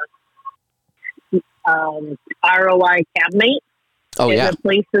the ROI CabMate. Oh, it yeah.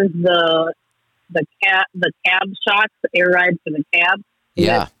 replaces the cab shocks, the air ride for the cab.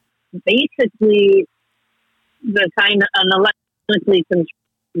 Yeah. It's basically the kind of an electronically controlled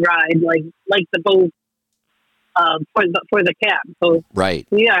ride, like the Bose for the cab. So right.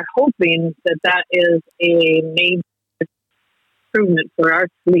 We are hoping that is a major improvement for our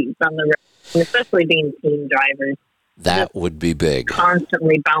sleep on the road, and especially being teen drivers. That would be big.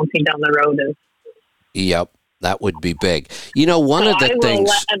 Constantly bouncing down the road is. Yep. That would be big. One of the things. I will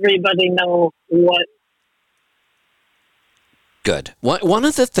let everybody know what. Good. One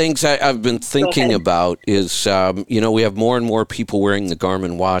of the things I've been thinking about is, we have more and more people wearing the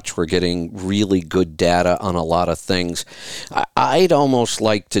Garmin watch. We're getting really good data on a lot of things. I'd almost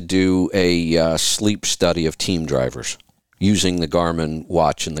like to do a sleep study of team drivers using the Garmin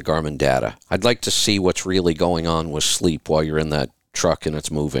watch and the Garmin data. I'd like to see what's really going on with sleep while you're in that truck and it's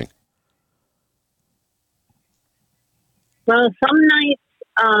moving. Well, some nights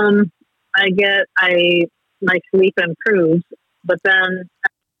my sleep improves, but then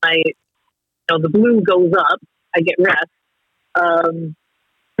the blue goes up. I get rest.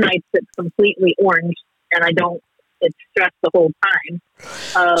 Nights it's completely orange, and it's stressed the whole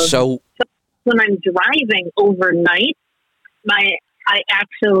time. So when I'm driving overnight, I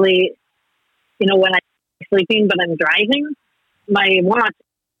actually, when I'm sleeping but I'm driving, my watch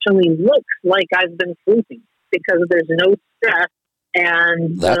actually looks like I've been sleeping, because there's no stress,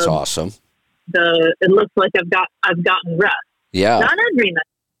 and that's awesome. It looks like I've gotten rest. Yeah. Not every night.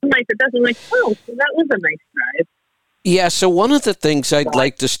 Some nights it doesn't, like, oh, so that was a nice drive. Yeah. So one of the things I'd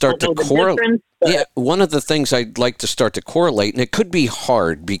like to start to correlate. Yeah, one of the things I'd like to start to correlate, and it could be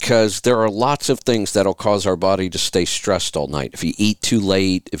hard because there are lots of things that'll cause our body to stay stressed all night. If you eat too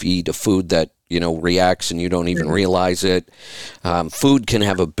late, if you eat a food that reacts and you don't even realize it, food can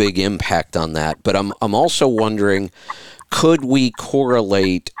have a big impact on that. But I'm also wondering, could we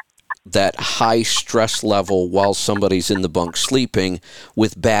correlate that high stress level while somebody's in the bunk sleeping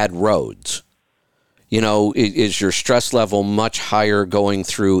with bad roads? Is your stress level much higher going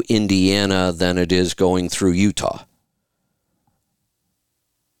through Indiana than it is going through Utah?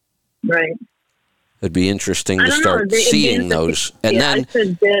 Right. It'd be interesting to start seeing those. And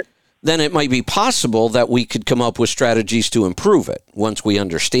then it might be possible that we could come up with strategies to improve it once we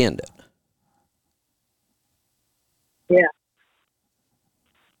understand it. Yeah.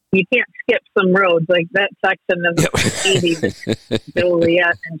 You can't skip some roads. Like that section of 80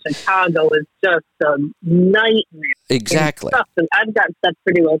 Joliet in Chicago is just a nightmare. Exactly. I've got stuff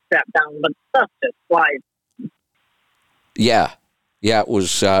pretty well strapped down, but stuff just flies. Yeah. Yeah, it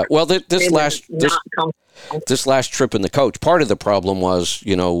was, this last trip in the coach, part of the problem was,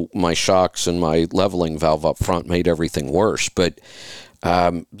 my shocks and my leveling valve up front made everything worse. But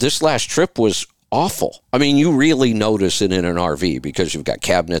this last trip was awful. I mean, you really notice it in an RV because you've got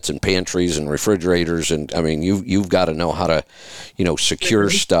cabinets and pantries and refrigerators, and I mean, you've got to know how to, secure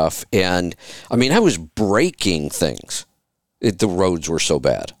stuff. And I mean, I was breaking things. The roads were so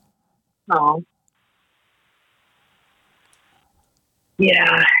bad. Oh,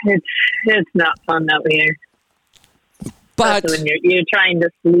 yeah, it's not fun out here. But when you're trying to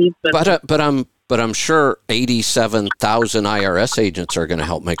sleep. But I'm sure 87,000 IRS agents are going to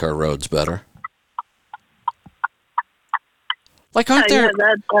help make our roads better. Like, aren't there?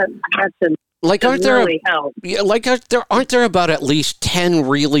 Aren't there about at least 10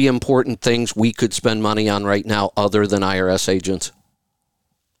 really important things we could spend money on right now, other than IRS agents?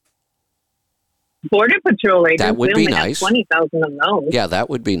 Border Patrol agents. That would be nice. 20,000 of those. Yeah, that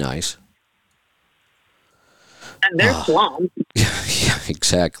would be nice. And they're swamped. Yeah,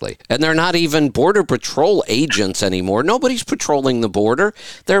 exactly. And they're not even Border Patrol agents anymore. Nobody's patrolling the border.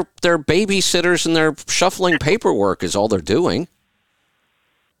 They're babysitters and they're shuffling paperwork is all they're doing.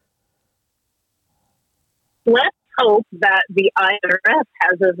 Let's hope that the IRS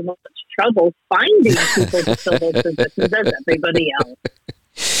has as much trouble finding people to fill those positions as everybody else.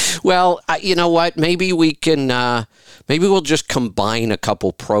 Well, you know what? Maybe we can. Maybe we'll just combine a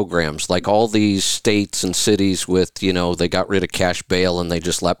couple programs, like all these states and cities with, they got rid of cash bail and they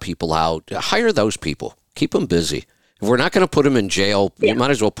just let people out. Hire those people. Keep them busy. If we're not going to put them in jail, you might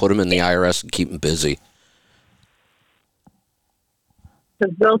as well put them in the IRS and keep them busy.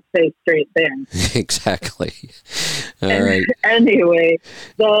 Because they'll stay straight there. Exactly. All right. Anyway,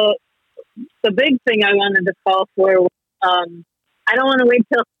 the big thing I wanted to call for was, I don't want to wait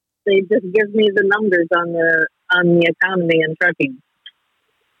till they just give me the numbers on the economy and trucking.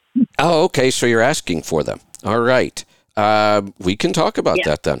 Oh, okay. So you're asking for them. All right. We can talk about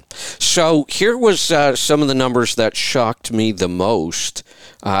that then. So here was some of the numbers that shocked me the most.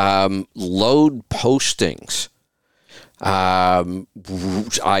 Load postings. I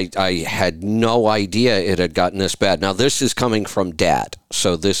had no idea it had gotten this bad. Now, this is coming from DAT,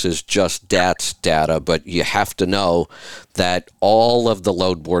 so this is just DAT's data, but you have to know that all of the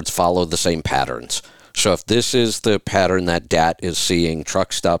load boards follow the same patterns. So if this is the pattern that DAT is seeing,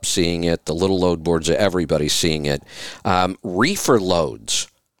 Truck Stop's seeing it, the little load boards, everybody's seeing it. Reefer loads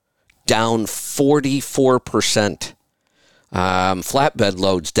down 44%. Flatbed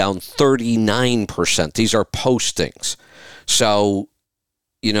loads down 39%. These are postings. So,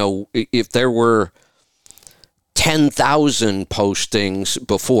 if there were 10,000 postings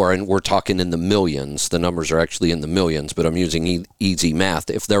before, and we're talking in the millions, the numbers are actually in the millions, but I'm using easy math.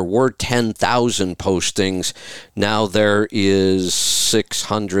 If there were 10,000 postings, now there is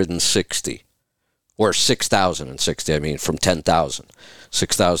 660. Or 6,060, from 10,000.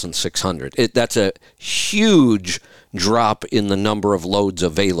 6,600. That's a huge drop in the number of loads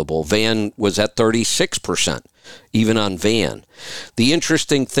available. Van was at 36%, even on van. The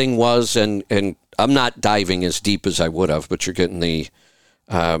interesting thing was, and I'm not diving as deep as I would have, but you're getting the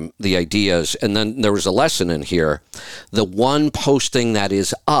ideas. And then there was a lesson in here. The one posting that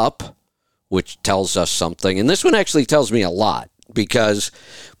is up, which tells us something, and this one actually tells me a lot, because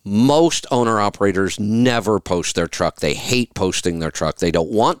most owner-operators never post their truck. They hate posting their truck. They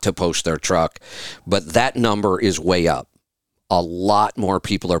don't want to post their truck, but that number is way up. A lot more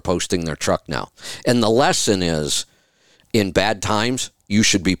people are posting their truck now. And the lesson is, in bad times, you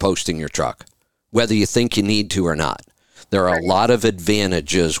should be posting your truck, whether you think you need to or not. There are a lot of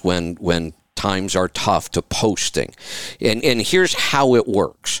advantages when times are tough to posting. And here's how it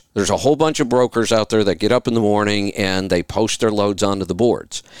works. There's a whole bunch of brokers out there that get up in the morning and they post their loads onto the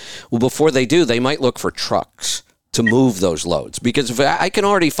boards. Well, before they do, they might look for trucks to move those loads. Because if I can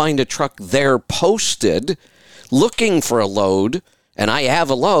already find a truck there posted looking for a load, and I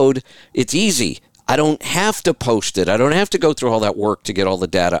have a load, it's easy. I don't have to post it. I don't have to go through all that work to get all the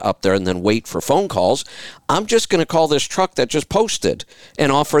data up there and then wait for phone calls. I'm just going to call this truck that just posted and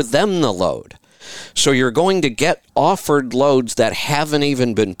offer them the load. So you're going to get offered loads that haven't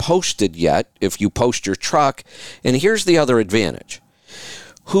even been posted yet if you post your truck. And here's the other advantage.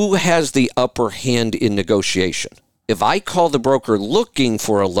 Who has the upper hand in negotiation? If I call the broker looking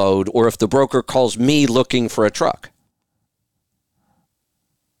for a load, or if the broker calls me looking for a truck?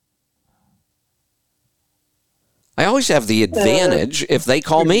 I always have the advantage if they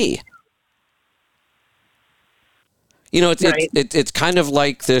call me. It's kind of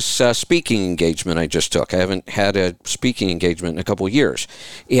like this speaking engagement I just took. I haven't had a speaking engagement in a couple of years.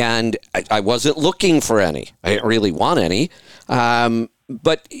 And I wasn't looking for any. I didn't really want any.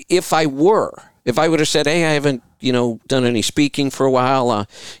 But if I would have said, hey, I done any speaking for a while.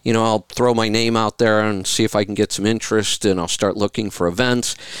 I'll throw my name out there and see if I can get some interest, and I'll start looking for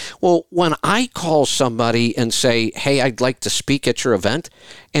events. Well, when I call somebody and say, hey, I'd like to speak at your event,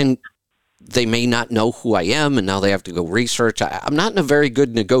 and they may not know who I am, and now they have to go research. I'm not in a very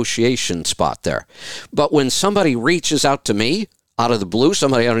good negotiation spot there. But when somebody reaches out to me out of the blue,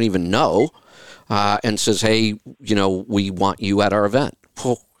 somebody I don't even know, and says, hey, we want you at our event.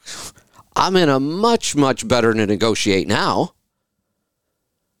 Well, I'm in a much, much better to negotiate now.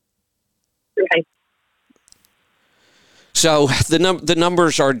 Right. So the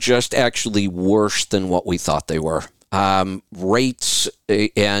numbers are just actually worse than what we thought they were. Rates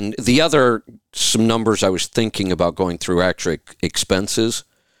and some numbers I was thinking about going through, actually expenses.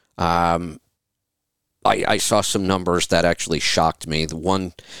 I saw some numbers that actually shocked me. The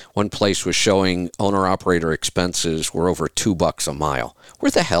one place was showing owner-operator expenses were over $2 a mile.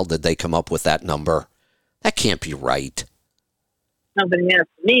 Where the hell did they come up with that number? That can't be right. Nobody asked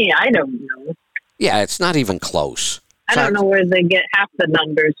me. I don't know. Yeah, it's not even close. I don't know where they get half the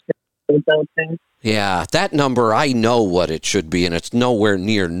numbers for those things. Yeah, that number, I know what it should be, and it's nowhere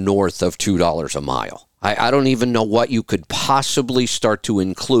near north of $2 a mile. I don't even know what you could possibly start to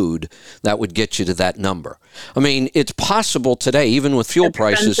include that would get you to that number. I mean, it's possible today, even with fuel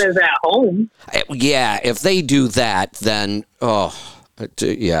prices. Expenses at home. Yeah, if they do that, then,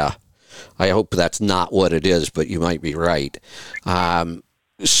 yeah. I hope that's not what it is, but you might be right. But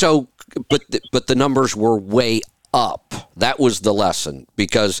the numbers were way up. That was the lesson,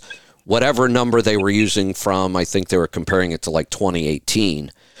 because whatever number they were using from, I think they were comparing it to like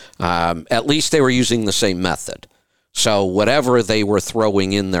 2018, at least they were using the same method. So whatever they were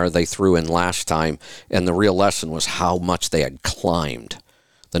throwing in there, they threw in last time, and the real lesson was how much they had climbed.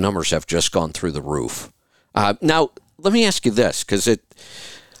 The numbers have just gone through the roof. Now, let me ask you this, because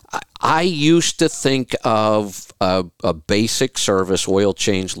I used to think of a basic service, oil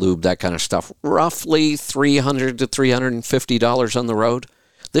change, lube, that kind of stuff, roughly $300 to $350 on the road.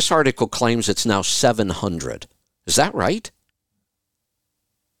 This article claims it's now $700. Is that right?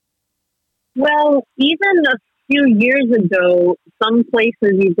 Well, even a few years ago, some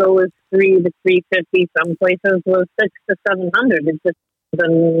places you go with $300 to $350. Some places was $600 to $700. It just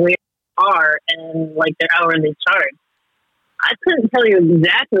depends on where you are and like their hourly charge. I couldn't tell you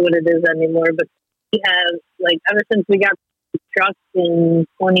exactly what it is anymore, but we have, like, ever since we got the truck in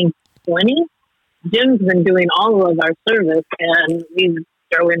 2020, Jim's been doing all of our service, and we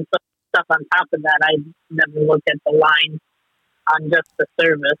throw in some stuff on top of that. I never looked at the line on just the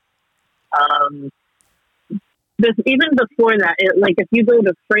service. Even before that, like if you go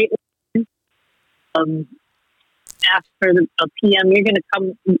to freight, after a PM, you're going to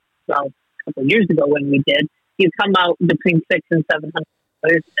come. Well, a couple of years ago when we did, you come out between $600 and $700,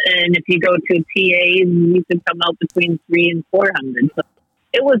 and if you go to TAs, you could come out between $300 and $400. So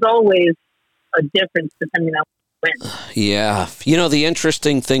it was always a difference depending on when. Yeah. The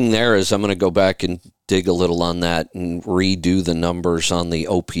interesting thing there is I'm going to go back and dig a little on that and redo the numbers on the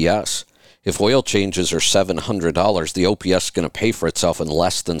OPS. If oil changes are $700, the OPS is going to pay for itself in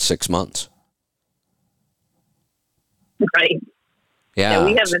less than 6 months. Right. Yeah.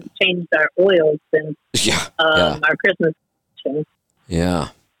 We haven't changed our oil since our Christmas. Yeah.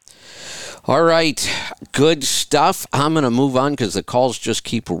 All right. Good stuff. I'm going to move on because the calls just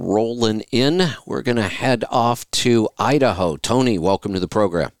keep rolling in. We're going to head off to Idaho. Tony, welcome to the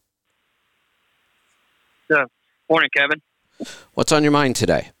program. Morning, Kevin. What's on your mind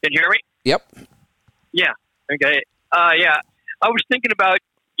today? Can you hear me? Yep. Yeah. Okay. I was thinking about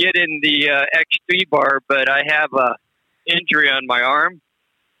getting the X3 bar, but I have a injury on my arm,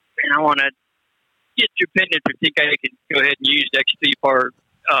 and I want to get your opinion if you think I can go ahead and use X3 bar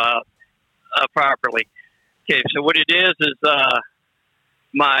properly. Okay, so what it is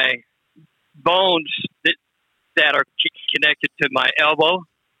my bones that are connected to my elbow,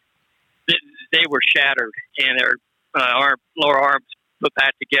 they were shattered, and their lower arms put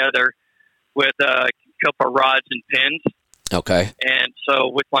back together with a couple of rods and pins. Okay. And so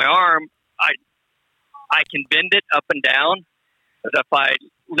with my arm, I can bend it up and down, but if I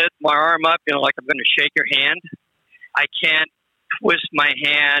lift my arm up, like I'm going to shake your hand, I can't twist my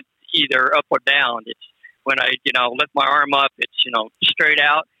hand either up or down. It's when I, lift my arm up, it's, straight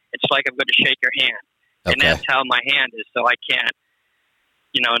out. It's like I'm going to shake your hand. Okay. And that's how my hand is. So I can't,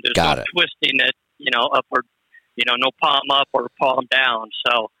 there's no twisting it, upward, no palm up or palm down.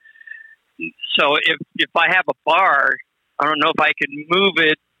 So if I have a bar, I don't know if I can move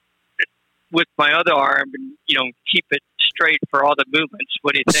it with my other arm and, keep it straight for all the movements.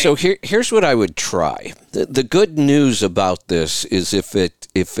 What do you think? So here's what I would try. The good news about this is if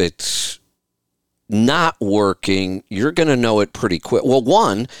it's not working, you're going to know it pretty quick. Well,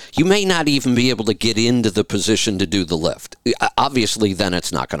 one, you may not even be able to get into the position to do the lift. Obviously, then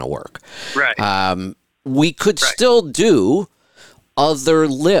it's not going to work. Right. We could still do other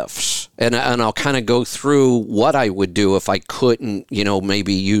lifts, and I'll kind of go through what I would do if I couldn't,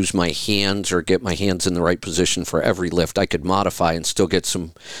 maybe use my hands or get my hands in the right position for every lift. I could modify and still get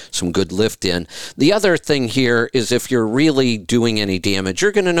some good lift in. The other thing here is if you're really doing any damage,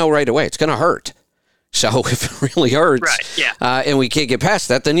 you're going to know right away. It's going to hurt. So if it really hurts, and we can't get past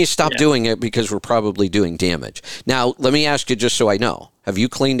that, then you stop doing it because we're probably doing damage. Now, let me ask you just so I know. Have you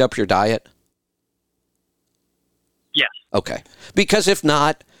cleaned up your diet? Yes. Okay. Because if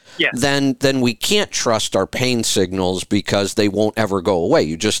not, then we can't trust our pain signals because they won't ever go away.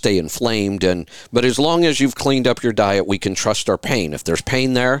 You just stay inflamed. But as long as you've cleaned up your diet, we can trust our pain. If there's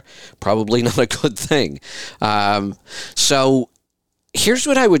pain there, probably not a good thing. So here's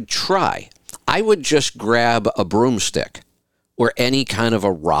what I would try. I would just grab a broomstick or any kind of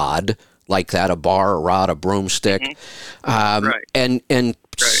a rod like that, a bar, a rod, a broomstick, and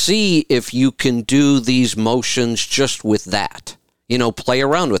see if you can do these motions just with that. Play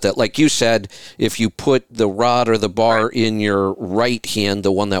around with it. Like you said, if you put the rod or the bar in your right hand,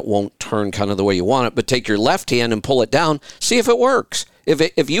 the one that won't turn kind of the way you want it, but take your left hand and pull it down, see if it works.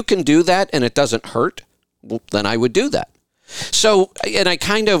 If you can do that and it doesn't hurt, well, then I would do that. So, and I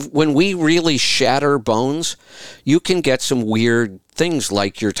when we really shatter bones, you can get some weird things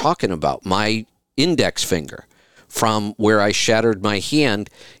like you're talking about. My index finger, from where I shattered my hand,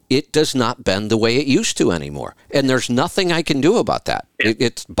 it does not bend the way it used to anymore. And there's nothing I can do about that.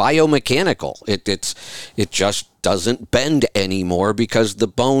 It's biomechanical. It just doesn't bend anymore because the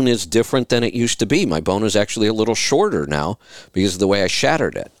bone is different than it used to be. My bone is actually a little shorter now because of the way I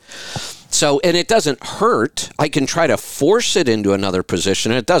shattered it. So, and it doesn't hurt. I can try to force it into another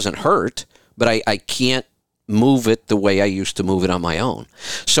position. It doesn't hurt, but I can't move it the way I used to move it on my own.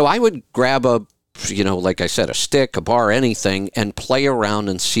 So I would grab like I said, a stick, a bar, anything, and play around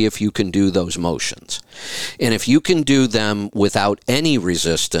and see if you can do those motions. And if you can do them without any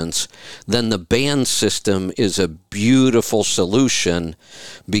resistance, then the band system is a beautiful solution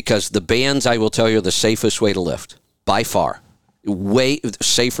because the bands, I will tell you, are the safest way to lift, by far. Way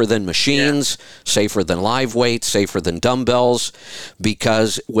safer than machines, safer than live weights, safer than dumbbells,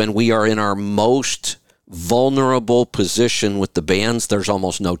 because when we are in our most vulnerable position with the bands, there's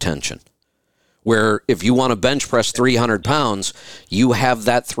almost no tension. Where if you want to bench press 300 pounds, you have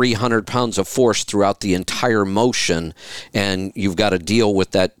that 300 pounds of force throughout the entire motion, and you've got to deal with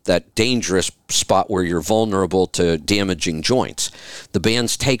that dangerous spot where you're vulnerable to damaging joints. The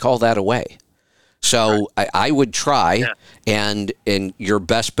bands take all that away. So I would try, and your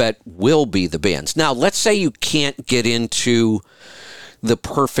best bet will be the bands. Now, let's say you can't get into the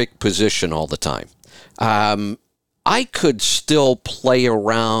perfect position all the time. I could still play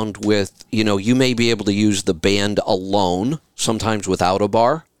around with, you may be able to use the band alone, sometimes without a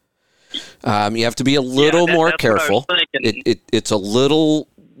bar. You have to be a little more careful. It's a little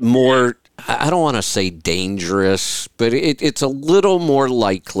more, I don't want to say dangerous, but it's a little more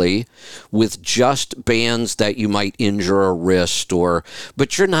likely with just bands that you might injure a wrist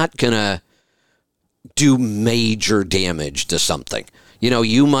but you're not going to do major damage to something.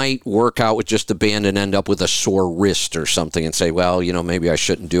 You might work out with just a band and end up with a sore wrist or something and say, well, maybe I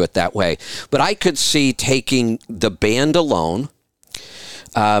shouldn't do it that way. But I could see taking the band alone,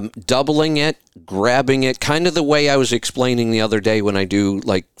 doubling it, grabbing it, kind of the way I was explaining the other day when I do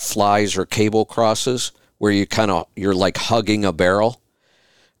like flies or cable crosses, where you're like hugging a barrel.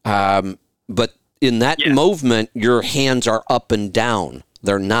 But in that movement, your hands are up and down.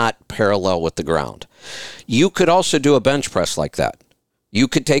 They're not parallel with the ground. You could also do a bench press like that. You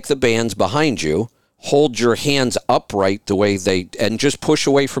could take the bands behind you, hold your hands upright the way and just push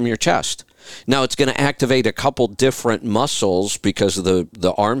away from your chest. Now, it's going to activate a couple different muscles because of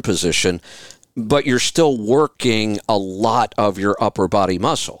the arm position, but you're still working a lot of your upper body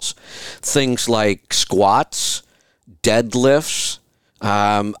muscles. Things like squats, deadlifts.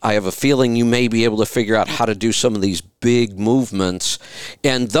 I have a feeling you may be able to figure out how to do some of these big movements,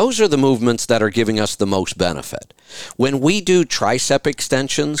 and those are the movements that are giving us the most benefit. When we do tricep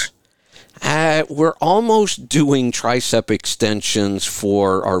extensions, we're almost doing tricep extensions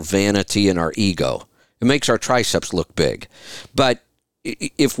for our vanity and our ego. It makes our triceps look big. But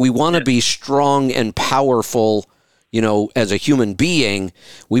if we want to be strong and powerful, as a human being,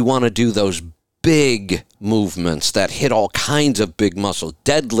 we want to do those big movements that hit all kinds of big muscles.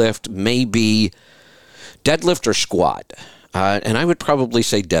 Deadlift or squat. And I would probably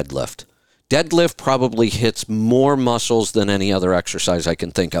say deadlift. Deadlift probably hits more muscles than any other exercise I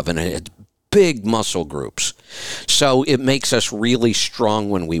can think of, and it's big muscle groups. So it makes us really strong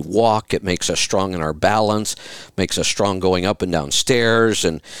when we walk. It makes us strong in our balance, makes us strong going up and down stairs.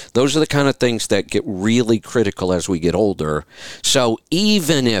 And those are the kind of things that get really critical as we get older. So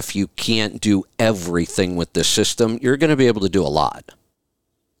even if you can't do everything with this system, you're going to be able to do a lot.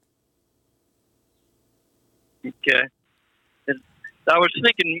 Okay. And I was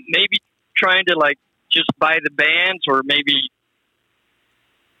thinking maybe trying to just buy the bands, or maybe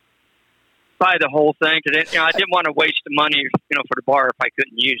buy the whole thing, because I didn't want to waste the money, for the bar if I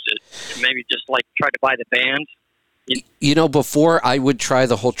couldn't use it. Maybe just try to buy the bands. Before I would try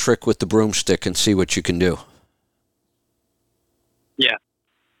the whole trick with the broomstick and see what you can do. Yeah.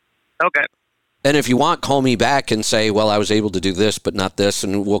 Okay. And if you want, call me back and say, well, I was able to do this, but not this,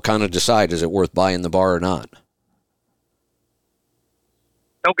 and we'll kind of decide, is it worth buying the bar or not?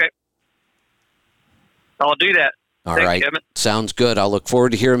 Okay. I'll do that. All right. Kevin. Sounds good. I'll look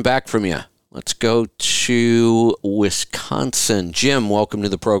forward to hearing back from you. Let's go to Wisconsin. Jim, welcome to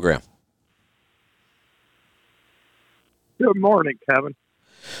the program. Good morning, Kevin.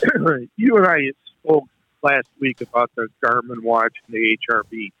 You and I spoke last week about the Garmin watch and the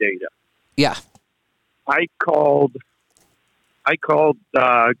HRV data. Yeah. I called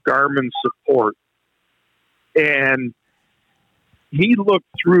Garmin support, and he looked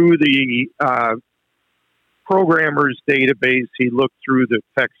through the programmer's database. He looked through the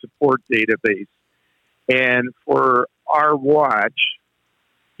tech support database, and for our watch,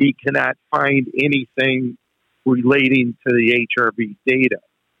 he cannot find anything relating to the HRV data.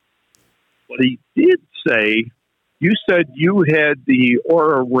 But he did say, you said you had the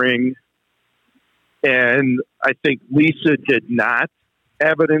Oura Ring, and I think Lisa did not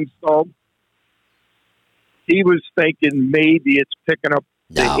have it installed. He was thinking maybe it's picking up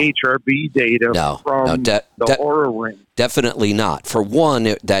the HRV data from the Oura Ring. Definitely not. For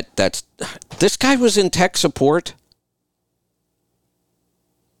one, that's this guy was in tech support.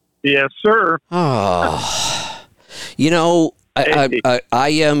 Yes, sir. Oh, I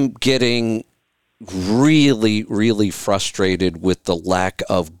am getting really, really frustrated with the lack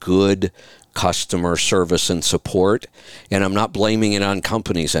of good customer service and support, and I'm not blaming it on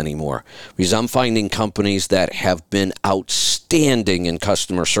companies anymore, because I'm finding companies that have been outstanding in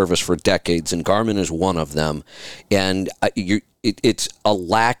customer service for decades, and Garmin is one of them, and it's a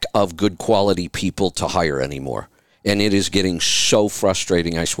lack of good quality people to hire anymore. And it is getting so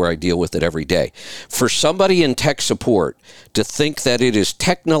frustrating. I swear I deal with it every day. For somebody in tech support to think that it is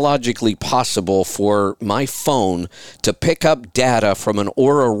technologically possible for my phone to pick up data from an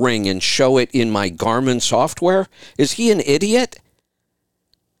Oura Ring and show it in my Garmin software, is he an idiot?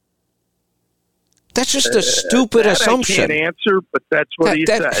 That's just a stupid assumption. I can't answer, but that's what he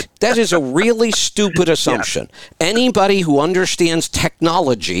said. That is a really stupid assumption. Yeah. Anybody who understands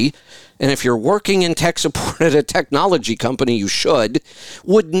technology, and if you're working in tech support at a technology company, you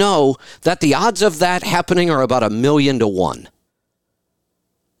would know that the odds of that happening are about 1,000,000 to 1.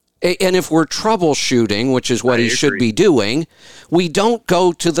 And if we're troubleshooting, which is what he should be doing, we don't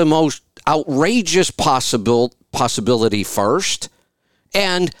go to the most outrageous possibility first.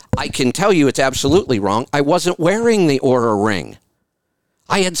 And I can tell you it's absolutely wrong. I wasn't wearing the Oura Ring.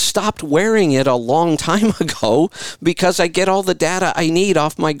 I had stopped wearing it a long time ago because I get all the data I need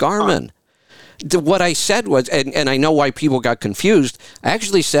off my Garmin. What I said was, and I know why people got confused, I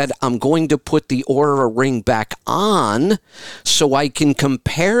actually said I'm going to put the Oura Ring back on so I can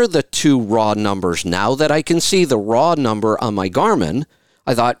compare the two raw numbers. Now that I can see the raw number on my Garmin,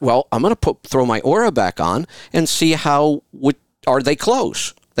 I thought, well, I'm going to throw my Oura back on and see how are they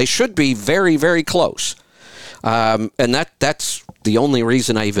close. They should be very, very close. And that's the only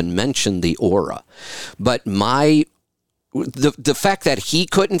reason I even mentioned the Oura. But the fact that he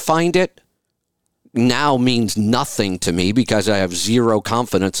couldn't find it now means nothing to me because I have zero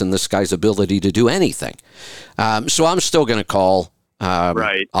confidence in this guy's ability to do anything. So I'm still going to call.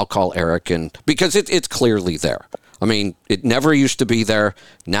 Right. I'll call Eric, because it's clearly there. I mean, it never used to be there.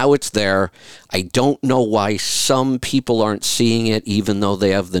 Now it's there. I don't know why some people aren't seeing it, even though they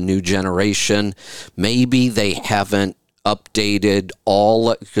have the new generation. Maybe they haven't updated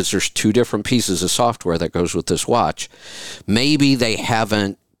because there's 2 different pieces of software that goes with this watch. Maybe they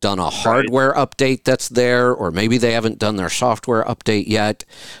haven't done a hardware update that's there, or maybe they haven't done their software update yet.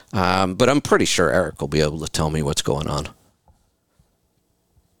 But I'm pretty sure Eric will be able to tell me what's going on.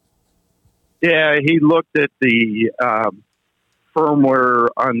 Yeah, he looked at the firmware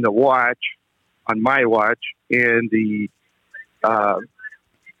on the watch, on my watch, and the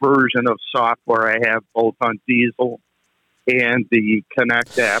version of software I have both on Diesel and the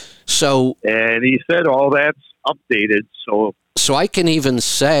Connect app. And he said all that's updated, so So I can even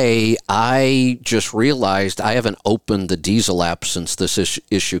say I just realized I haven't opened the Diesel app since this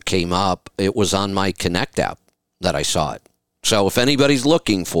issue came up. It was on my Connect app that I saw it. So if anybody's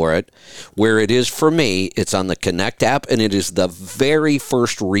looking for it, where it is for me, it's on the Connect app, and it is the very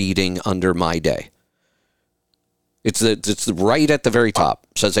first reading under My Day. It's right at the very top.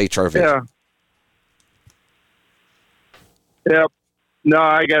 It says HRV. Yeah. Yep. No,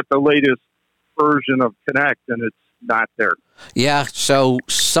 I got the latest version of Connect, and it's not there. Yeah, so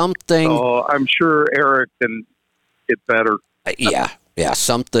something... So I'm sure Eric can get better. Yeah,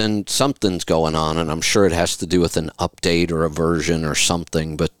 something's going on, and I'm sure it has to do with an update or a version or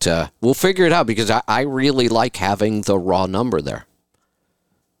something, but we'll figure it out, because I really like having the raw number there.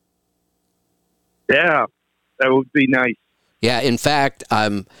 Yeah, that would be nice. Yeah, in fact,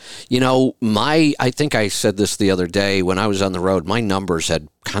 I think I said this the other day when I was on the road, my numbers had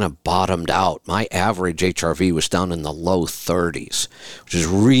kind of bottomed out. My average HRV was down in the low 30s, which is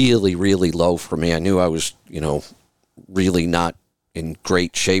really, really low for me. I knew I was, really not in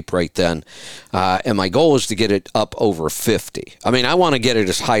great shape right then. And my goal is to get it up over 50. I mean, I want to get it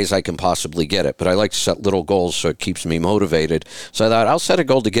as high as I can possibly get it, but I like to set little goals so it keeps me motivated. So I thought I'll set a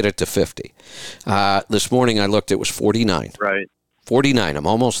goal to get it to 50. This morning I looked, it was 49. Right. 49. I'm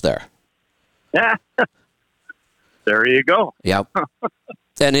almost there. Yeah. There you go. Yep.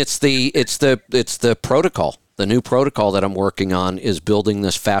 And it's the protocol. The new protocol that I'm working on is building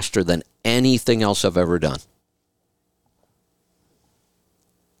this faster than anything else I've ever done.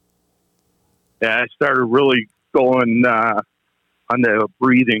 Yeah, I started really going on the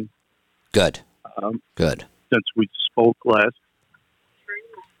breathing. Good. Good. Since we spoke last.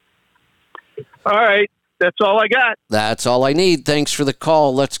 All right. That's all I got. That's all I need. Thanks for the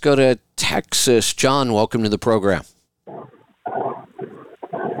call. Let's go to Texas. John, welcome to the program.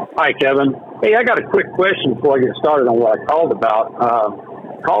 Hi, Kevin. Hey, I got a quick question before I get started on what I called about.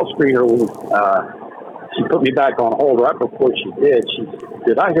 Call screener, she put me back on hold right before she did.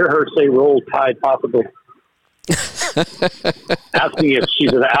 Did I hear her say Roll Tide possibly? Asking if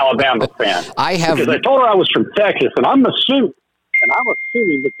she's an Alabama fan. Because I told her I was from Texas, and I'm assuming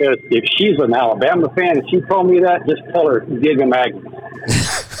because if she's an Alabama fan and she told me that, just tell her Giga Maggie.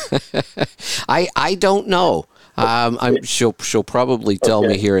 I don't know. She'll probably tell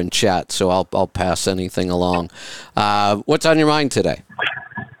me here in chat, so I'll pass anything along. What's on your mind today?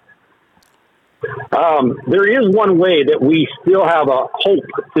 There is one way that we still have a hope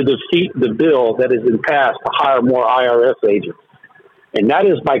to defeat the bill that has been passed to hire more IRS agents, and that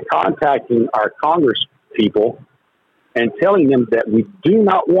is by contacting our Congress people and telling them that we do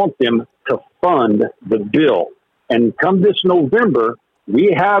not want them to fund the bill. And come this November,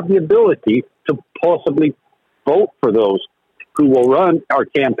 we have the ability to possibly vote for those who will run our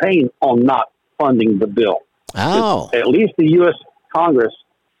campaign on not funding the bill. Oh. At least the U.S. Congress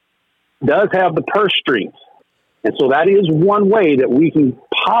does have the purse strings. And so that is one way that we can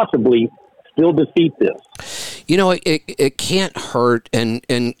possibly still defeat this. It can't hurt.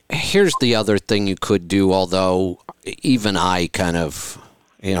 And here's the other thing you could do, although even I kind of,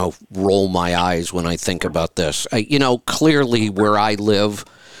 roll my eyes when I think about this. Clearly where I live,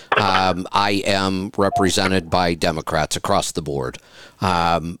 I am represented by Democrats across the board.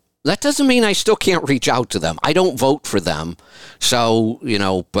 That doesn't mean I still can't reach out to them. I don't vote for them. So,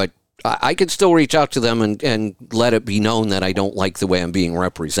 but I could still reach out to them and let it be known that I don't like the way I'm being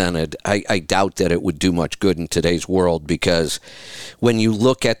represented. I doubt that it would do much good in today's world, because when you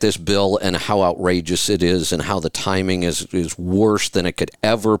look at this bill and how outrageous it is and how the timing is worse than it could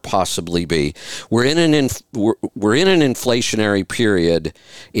ever possibly be, we're in an inflationary period,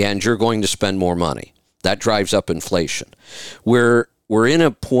 and you're going to spend more money. That drives up inflation. We're in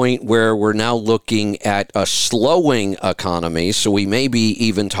a point where we're now looking at a slowing economy, so we may be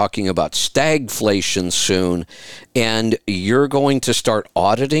even talking about stagflation soon, and you're going to start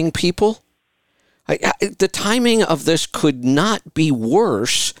auditing people? The timing of this could not be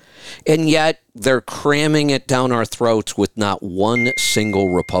worse, and yet they're cramming it down our throats with not one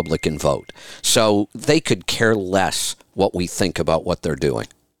single Republican vote. So they could care less what we think about what they're doing.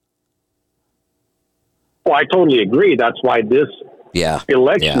 Well, I totally agree. That's why this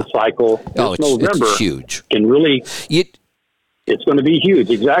election cycle this November it's huge. Can really it's going to be huge.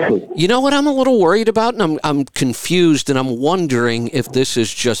 Exactly. You know what I'm a little worried about, and I'm confused, and I'm wondering if this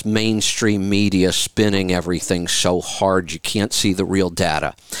is just mainstream media spinning everything so hard you can't see the real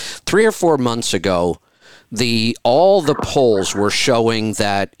data. 3 or 4 months ago, all the polls were showing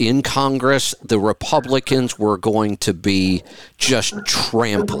that in Congress, the Republicans were going to be just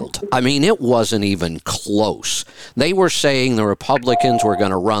trampled. I mean, it wasn't even close. They were saying the Republicans were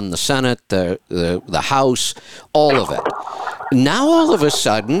going to run the Senate, the House, all of it. now all of a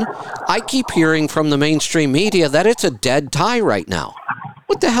sudden, I keep hearing from the mainstream media that it's a dead tie right now.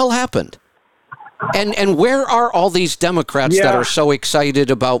 What the hell happened? And where are all these Democrats that are so excited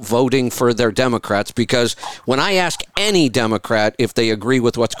about voting for their Democrats? Because when I ask any Democrat if they agree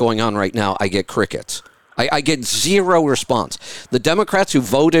with what's going on right now, I get crickets. I get zero response. The Democrats who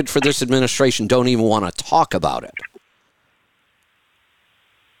voted for this administration don't even want to talk about it.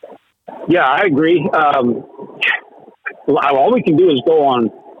 Yeah, I agree. All we can do is go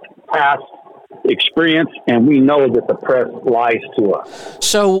on past experience, and we know that the press lies to us.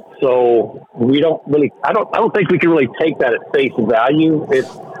 So we don't really. I don't think we can really take that at face value. We're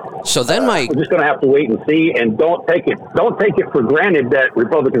just going to have to wait and see, and don't take it for granted that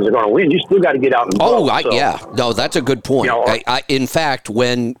Republicans are going to win. You still got to get out and vote. No, that's a good point. You know, in fact,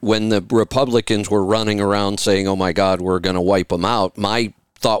 when the Republicans were running around saying, "Oh my God, we're going to wipe them out," my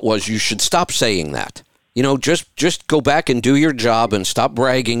thought was, you should stop saying that. You know, just go back and do your job and stop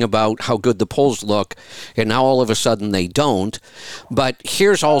bragging about how good the polls look. And now all of a sudden they don't. But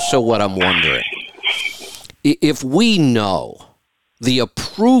here's also what I'm wondering. If we know the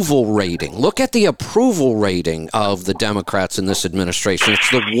approval rating, look at the approval rating of the Democrats in this administration.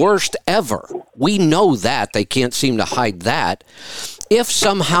 It's the worst ever. We know that. They can't seem to hide that. If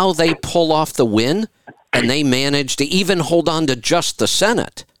somehow they pull off the win and they manage to even hold on to just the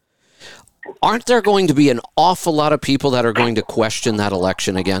Senate, aren't there going to be an awful lot of people that are going to question that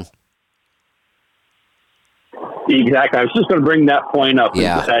election again? Exactly. I was just going to bring that point up.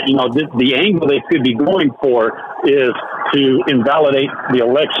 Yeah. That, the angle they could be going for is to invalidate the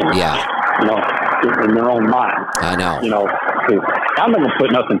election. Yeah. In their own mind. I know. I'm not going to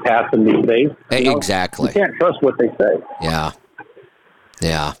put nothing past them these days. Exactly. You can't trust what they say. Yeah.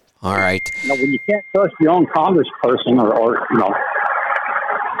 Yeah. All right. When you can't trust your own congressperson or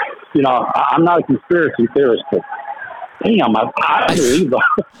I'm not a conspiracy theorist, but damn, I believe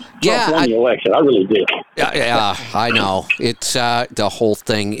Trump won the election. I really do. Yeah, I know. It's the whole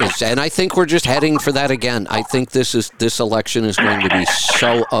thing is, and I think we're just heading for that again. I think this election is going to be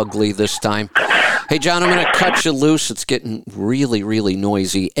so ugly this time. Hey, John, I'm going to cut you loose. It's getting really, really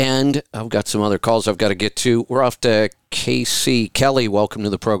noisy, and I've got some other calls I've got to get to. We're off to KC. Kelly, welcome to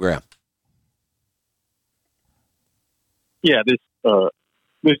the program. Yeah, this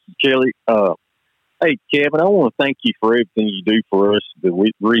is Kelly. Hey, Kevin, I want to thank you for everything you do for us, the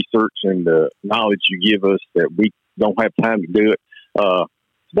research and the knowledge you give us that we don't have time to do it.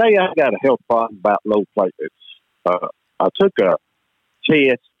 Today I got a health problem about low platelets. I took a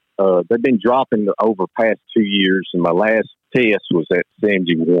test. They've been dropping over past 2 years, and my last test was at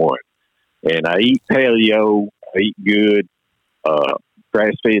 71. And I eat paleo. I eat good.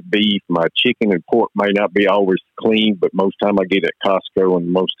 Grass-fed beef. My chicken and pork may not be always clean, but most time I get it at Costco,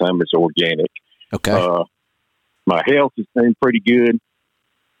 and most time it's organic. Okay. My health has been pretty good.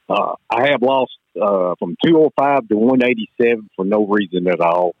 I have lost from 205 to 187 for no reason at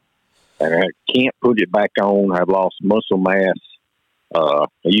all, and I can't put it back on. I've lost muscle mass. I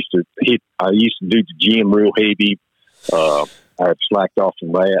used to do the gym real heavy. I've slacked off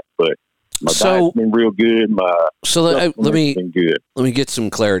from that, but my diet's been real good. Let me been good. Let me get some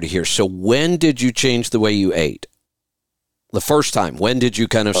clarity here. So when did you change the way you ate? The first time. When did you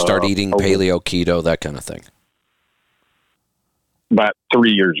kind of start eating paleo, keto, that kind of thing? About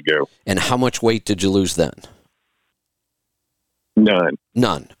 3 years ago. And how much weight did you lose then? None.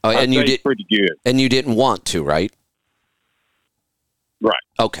 And you did pretty good. And you didn't want to, right? Right.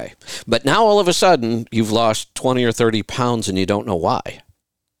 Okay. But now all of a sudden you've lost 20 or 30 pounds and you don't know why.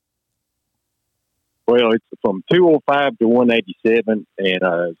 Well, it's from 205 to 187, and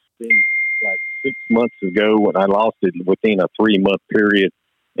it's been like 6 months ago when I lost it within a 3-month period,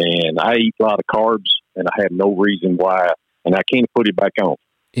 and I eat a lot of carbs, and I have no reason why, and I can't put it back on.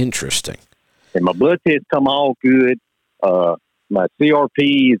 Interesting. And my blood tests come all good. My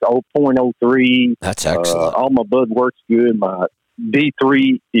CRP is 0.03. That's excellent. All my blood works good. My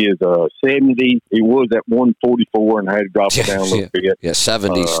D3 is 70. It was at 144, and I had to drop it down a little bit. Yeah,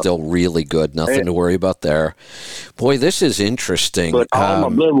 70 is still really good. Nothing to worry about there. Boy, this is interesting. But all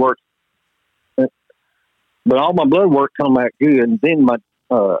my blood work, come out good. And then my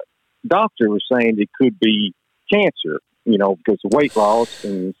doctor was saying it could be cancer, because of weight loss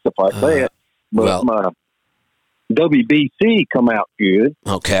and stuff like that. But my WBC come out good.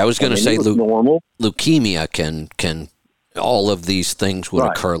 Okay, I was going to say normal. Leukemia can all of these things would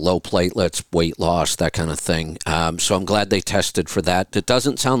occur, low platelets, weight loss, that kind of thing. So I'm glad they tested for that. It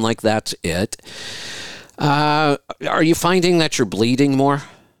doesn't sound like that's it. Are you finding that you're bleeding more?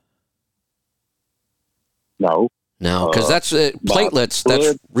 No. No, because that's platelets,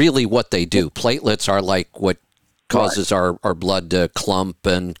 that's really what they do. Platelets are like what causes our blood to clump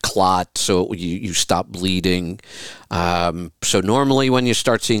and clot, so you stop bleeding. So normally when you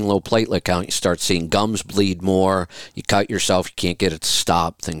start seeing low platelet count, you start seeing gums bleed more. You cut yourself, you can't get it to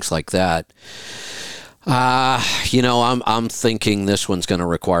stop, things like that. I'm thinking this one's going to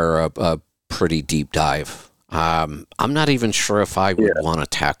require a pretty deep dive. I'm not even sure if I would want to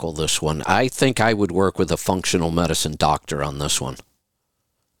tackle this one. I think I would work with a functional medicine doctor on this one.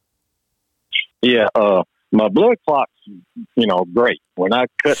 Yeah, my blood clot's, great. When I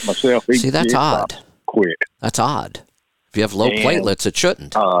cut myself, see, that's odd. Quick. That's odd. If you have low platelets, it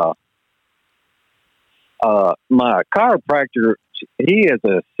shouldn't. My chiropractor, he has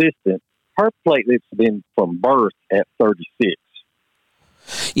an assistant. Her platelets have been from birth at 36.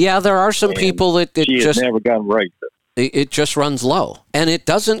 Yeah, there are some people that she has just never gotten raised. It just runs low, and it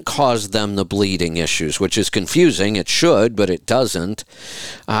doesn't cause them the bleeding issues, which is confusing. It should, but it doesn't.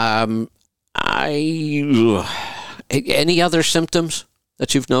 Any other symptoms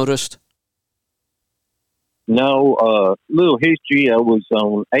that you've noticed? No, little history. I was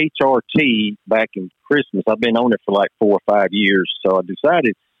on HRT back in Christmas. I've been on it for like 4 or 5 years. So I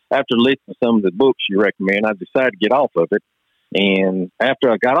decided, after listening to some of the books you recommend, I decided to get off of it. And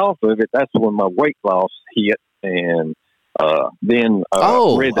after I got off of it, that's when my weight loss hit. And then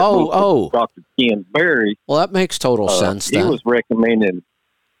read the book of Dr. Ken Berry. Well, that makes total sense. He was recommending.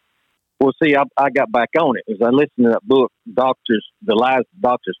 Well, see, I got back on it as I listened to that book, The Lies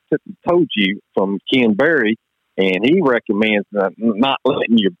Doctors Told You, from Ken Berry, and he recommends not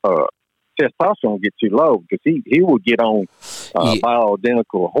letting your testosterone get too low, because he will get on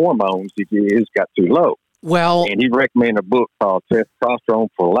bioidentical hormones if it's got too low. Well, and he recommended a book called Testosterone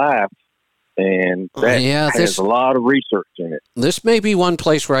for Life, and that has a lot of research in it. This may be one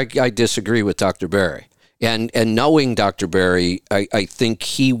place where I disagree with Dr. Berry. And knowing Dr. Berry, I think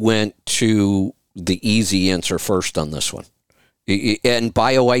he went to the easy answer first on this one. And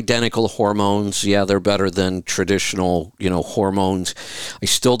bioidentical hormones, they're better than traditional, hormones. I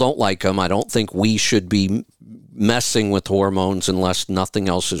still don't like them. I don't think we should be messing with hormones unless nothing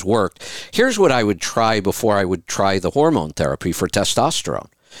else has worked. Here's what I would try before I would try the hormone therapy for testosterone.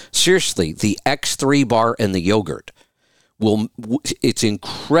 Seriously, the X3 bar and the yogurt. It's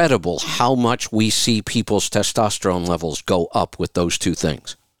incredible how much we see people's testosterone levels go up with those two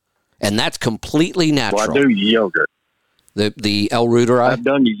things. And that's completely natural. Well, I do yogurt. The L-Reuteride? I've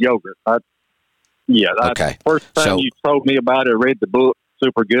done the yogurt. Okay. First time you told me about it, I read the book,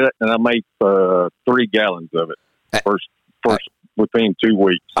 super good, and I made 3 gallons of it first within 2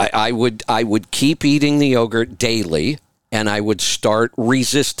 weeks. I would keep eating the yogurt daily, and I would start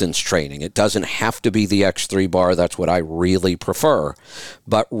resistance training. It doesn't have to be the X3 bar. That's what I really prefer.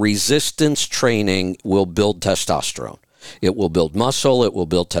 But resistance training will build testosterone. It will build muscle. It will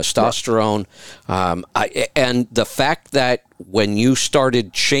build testosterone. And the fact that when you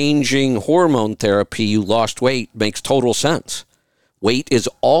started changing hormone therapy, you lost weight makes total sense. Weight is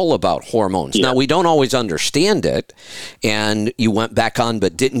all about hormones. Now, we don't always understand it, and you went back on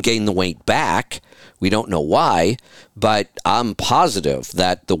but didn't gain the weight back. We don't know why, but I'm positive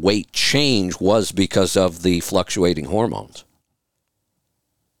that the weight change was because of the fluctuating hormones.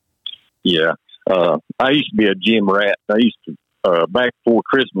 Yeah. I used to be a gym rat. I used to, back before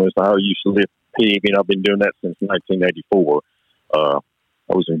Christmas, I used to lift pig, and I've been doing that since 1984. I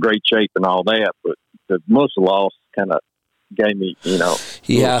was in great shape and all that, but the muscle loss kind of gave me,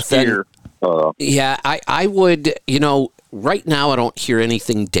 fear. I would, right now I don't hear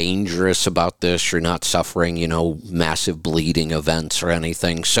anything dangerous about this. You're not suffering, massive bleeding events or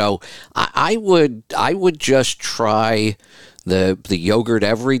anything. So I would just try the yogurt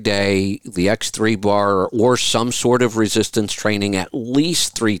every day, the X3 bar, or some sort of resistance training at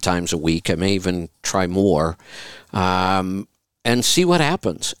least 3 times a week. I may even try more. And see what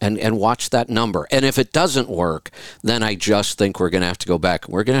happens, and watch that number. And if it doesn't work, then I just think we're going to have to go back.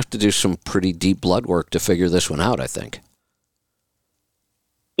 We're going to have to do some pretty deep blood work to figure this one out, I think.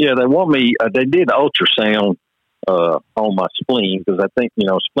 Yeah, they want me, they did ultrasound on my spleen, because I think,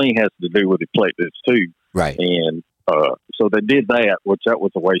 spleen has to do with the platelets too. Right. And so they did that, which that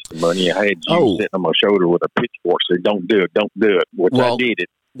was a waste of money. I had you sitting on my shoulder with a pitchfork saying, don't do it, which I did it.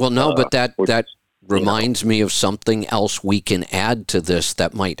 Well, no, but that reminds me of something else we can add to this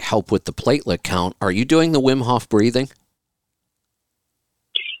that might help with the platelet count. Are you doing the Wim Hof breathing?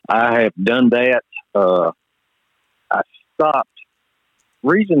 I have done that. I stopped.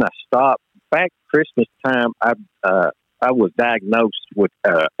 Reason I stopped, back Christmas time, I was diagnosed with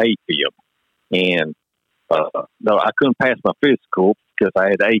AFib, and no, I couldn't pass my physical because I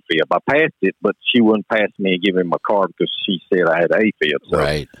had AFib. I passed it, but she wouldn't pass me and give me my card because she said I had AFib. So,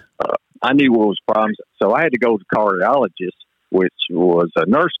 right. I knew what was problems. So I had to go to the cardiologist, which was a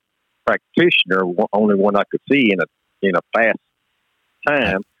nurse practitioner, only one I could see in a fast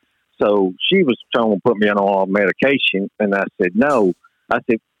time. So she was trying to put me on all medication, and I said, no. I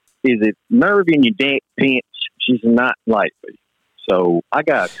said, is it nerve in your neck pinch? She's not likely. So I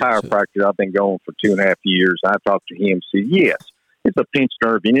got a chiropractor I've been going for 2.5 years. I talked to him, said, yes, it's a pinched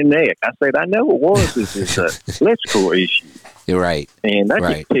nerve in your neck. I said, I know it was. This is an electrical issue. You're right. And that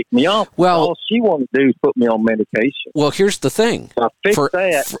just ticked me off. Well, all she wanted to do is put me on medication. Well, here's the thing. So I fixed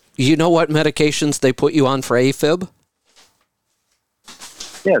that. You know what medications they put you on for AFib?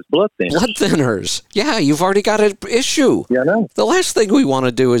 Yeah, it's blood thinners. Blood thinners. Yeah, you've already got an issue. Yeah, I know. The last thing we want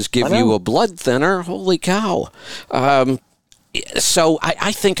to do is give you a blood thinner. Holy cow. So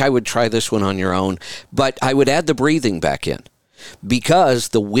I think I would try this one on your own, but I would add the breathing back in because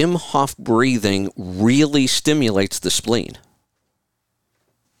the Wim Hof breathing really stimulates the spleen.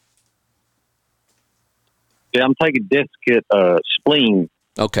 Yeah, I'm taking Desicate spleen.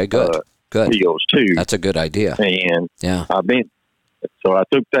 Okay, good. Good. Pills too. That's a good idea. And yeah, so I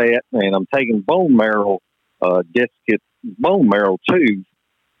took that, and I'm taking bone marrow, Desicate bone marrow too,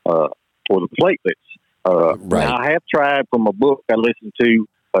 for the platelets. Right. Now, I have tried from a book I listened to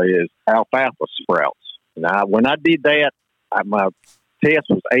is alfalfa sprouts. Now, when I did that, my test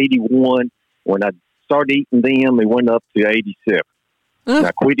was 81. When I started eating them, it went up to 87. And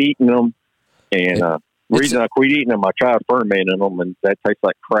I quit eating them, and the reason I quit eating them, I tried fermenting them, and that tastes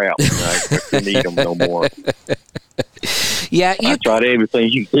like crap. I couldn't eat them no more. Yeah, I tried everything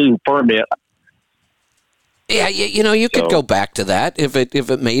you can do ferment. Yeah, you could go back to that if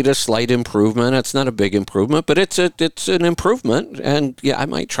it made a slight improvement. It's not a big improvement, but it's an improvement, and yeah, I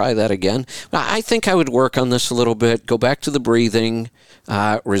might try that again. I think I would work on this a little bit. Go back to the breathing,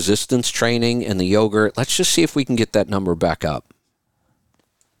 resistance training, and the yogurt. Let's just see if we can get that number back up.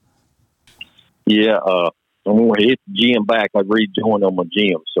 Yeah, I'm going to hit the gym back. I rejoined on my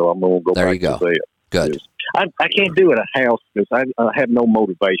gym, so I'm going to go back to that. Good. I can't do it at a house because I have no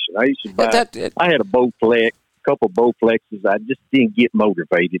motivation. I used to buy. I had a Bowflex, couple of Bowflexes. I just didn't get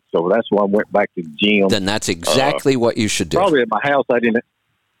motivated, so that's why I went back to the gym. Then that's exactly what you should do. Probably at my house, I didn't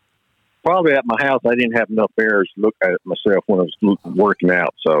have enough errors to look at myself when I was working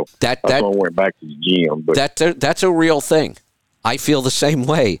out. So that's why I went back to the gym. But that's a real thing. I feel the same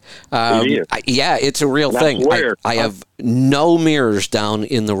way. It's a real thing. I have no mirrors down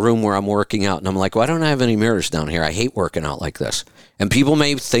in the room where I'm working out. And I'm like, why don't I have any mirrors down here? I hate working out like this. And people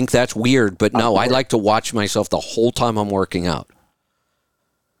may think that's weird, but no, I like to watch myself the whole time I'm working out.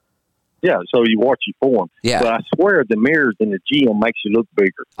 Yeah, so you watch your form. Yeah. But I swear the mirrors in the gym makes you look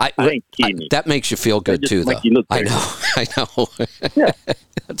bigger. I ain't kidding you. That makes you feel good too, though. You look bigger. I know. Yeah.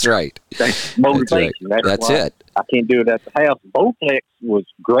 That's right. That's motivation. That's it. I can't do it at the house. Bowflex was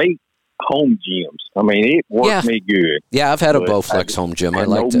great home gyms. I mean, it worked me good. Yeah, I've had a Bowflex home gym. I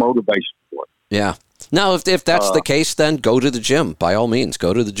liked it. No motivation for it. Yeah. Now, if that's the case, then go to the gym. By all means,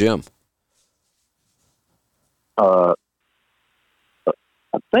 go to the gym. I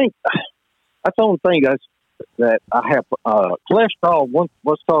think that's the only thing that I have cholesterol.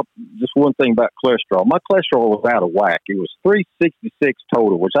 Let's talk just one thing about cholesterol. My cholesterol was out of whack. It was 366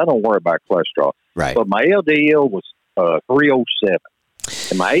 total, which I don't worry about cholesterol. Right. But my LDL was 307,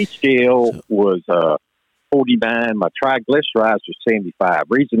 and my HDL was 49. My triglycerides were 75.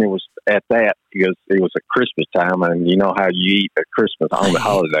 Reason it was at that because it was at Christmas time, and you know how you eat at Christmas on the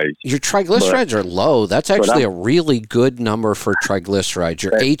holidays. Your triglycerides are low. That's actually a really good number for triglycerides.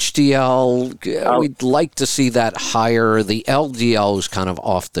 Your HDL, we'd like to see that higher. The LDL is kind of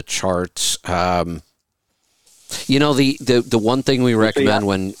off the charts. The one thing we recommend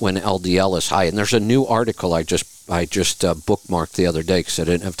when LDL is high, and there's a new article I just bookmarked the other day because I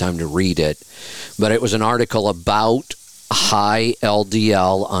didn't have time to read it, but it was an article about high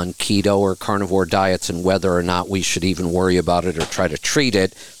LDL on keto or carnivore diets and whether or not we should even worry about it or try to treat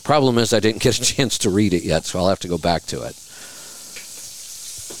it. Problem is I didn't get a chance to read it yet, so I'll have to go back to it.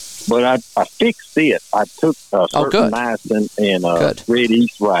 But I fixed it. I took certain niacin and red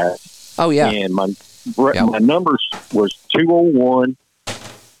yeast rice. Oh, yeah. And my numbers was 201,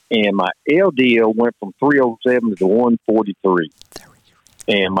 and my LDL went from 307 to 143.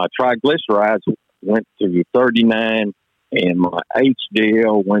 And my triglycerides went to 39, and my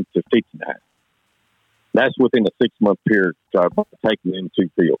HDL went to 59. That's within a 6-month period. So I've taken in 2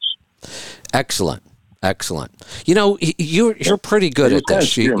 pills. Excellent. You're pretty good at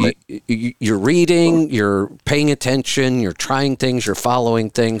this. You're reading, you're paying attention, you're trying things, you're following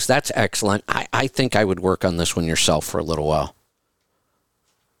things. That's excellent. I think I would work on this one yourself for a little while.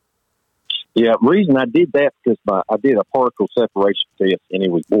 Yeah, reason I did that because I did a particle separation test and it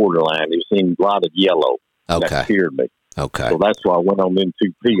was borderline. It was in a lot of yellow. Okay. That scared me. Okay. So that's why I went on them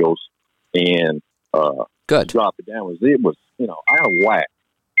 2 pills and good dropped it down. It was out of whack.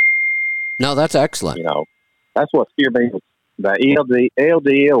 No, that's excellent. That's what scared me. The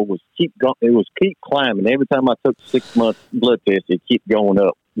LDL was keep climbing. Every time I took 6 month blood test, it kept going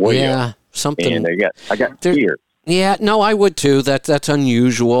up. Up. Something. And I got scared. Yeah, no, I would too. That's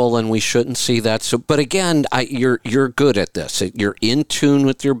unusual, and we shouldn't see that. So, but again, you're good at this. You're in tune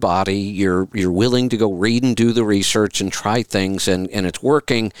with your body. You're willing to go read and do the research and try things, and it's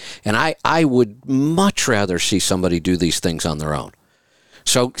working. And I would much rather see somebody do these things on their own.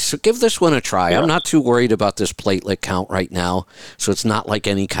 So give this one a try. Yeah. I'm not too worried about this platelet count right now, so it's not like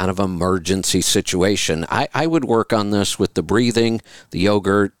any kind of emergency situation. I would work on this with the breathing, the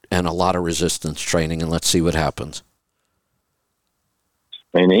yogurt, and a lot of resistance training, and let's see what happens.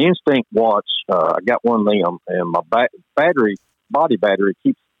 And the Instinct watch, I got one of them, and my body battery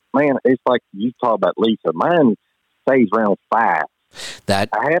keeps, man, it's like you talk about Lisa. Mine stays around 5. I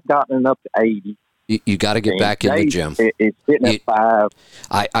have gotten it up to 80. You got to get back in the gym. It's sitting at 5.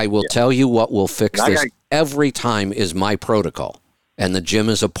 I will tell you what will fix this every time is my protocol. And the gym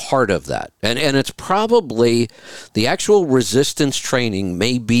is a part of that. And it's probably the actual resistance training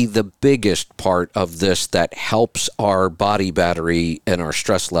may be the biggest part of this that helps our body battery and our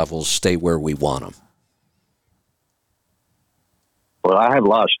stress levels stay where we want them. Well, I have a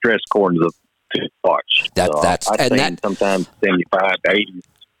lot of stress according to the watch. Sometimes 75 to 80.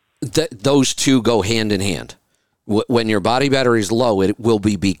 Those two go hand in hand. When your body battery is low, it will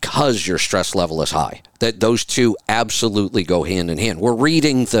be because your stress level is high. Those two absolutely go hand in hand. We're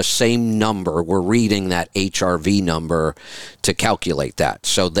reading the same number. We're reading that HRV number to calculate that.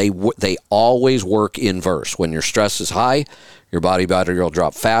 So they always work inverse. When your stress is high, your body battery will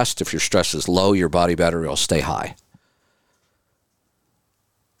drop fast. If your stress is low, your body battery will stay high.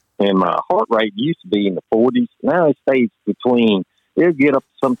 And my heart rate used to be in the 40s. Now it stays between, it'll get up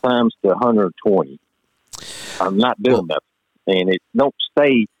sometimes to 120. I'm not doing that. And it don't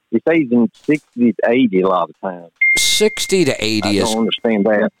stay, it stays in 60 to 80 a lot of times. 60 to 80 I don't understand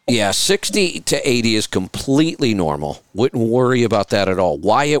that. Yeah, 60 to 80 is completely normal. Wouldn't worry about that at all.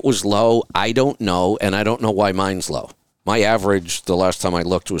 Why it was low, I don't know, and I don't know why mine's low. My average, the last time I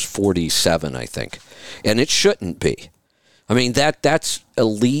looked, was 47, I think. And it shouldn't be. I mean, that's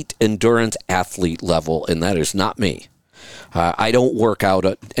elite endurance athlete level, and that is not me. I don't work out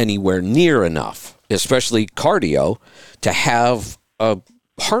anywhere near enough, especially cardio, to have a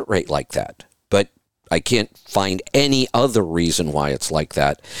heart rate like that. But I can't find any other reason why it's like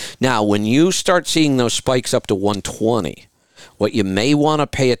that. Now, when you start seeing those spikes up to 120, what you may want to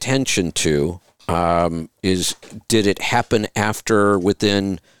pay attention to is, did it happen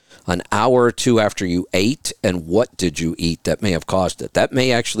within an hour or two after you ate, and what did you eat that may have caused it? That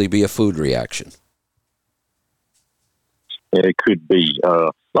may actually be a food reaction. It could be.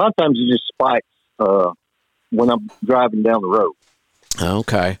 A lot of times it just spikes when I'm driving down the road.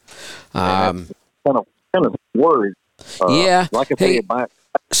 Okay. Kind of worried. Yeah. Like I said, I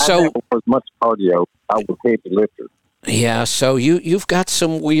never was much cardio. I was a heavy lifter. Yeah, so you've got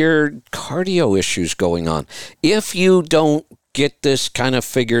some weird cardio issues going on. If you don't get this kind of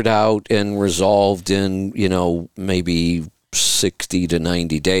figured out and resolved in, maybe 60 to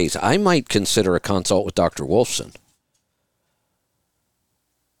 90 days, I might consider a consult with Dr. Wolfson.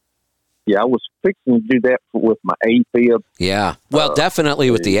 Yeah, I was fixing to do that with my AFib. Yeah, well, definitely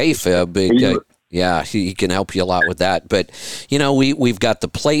with the AFib. Yeah, he can help you a lot with that. But, we've got the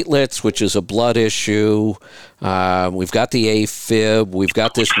platelets, which is a blood issue. We've got the AFib. We've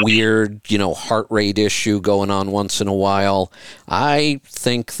got this weird, heart rate issue going on once in a while. I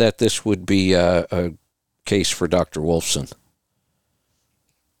think that this would be a case for Dr. Wolfson.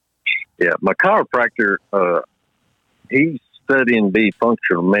 Yeah, my chiropractor, he's studying the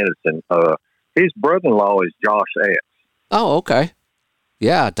functional medicine. His brother-in-law is Josh Axe. Oh, okay.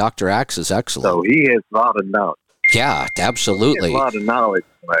 Yeah, Dr. Axe is excellent. So he has a lot of knowledge. Yeah, absolutely. He has a lot of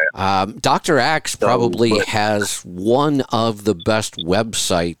knowledge. Dr. Axe probably has one of the best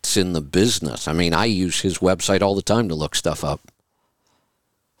websites in the business. I mean, I use his website all the time to look stuff up.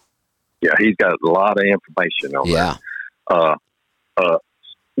 Yeah, he's got a lot of information on that.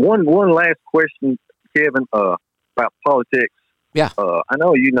 One last question, Kevin, about politics. Yeah. I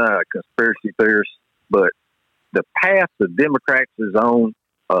know you're not a conspiracy theorist, but the path the Democrats is on,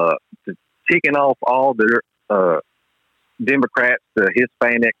 to ticking off all the Democrats, the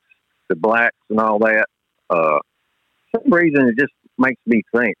Hispanics, the blacks, and all that, for some reason it just makes me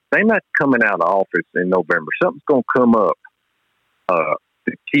think they're not coming out of office in November. Something's going to come up.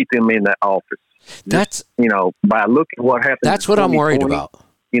 to keep him in that office. That's by looking at what happened. That's what I'm worried about.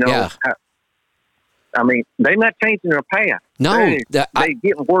 Yeah. I mean, they're not changing their path. No, they're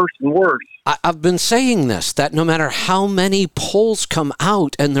getting worse and worse. I've been saying this, that no matter how many polls come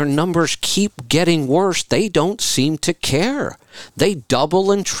out and their numbers keep getting worse, they don't seem to care. They double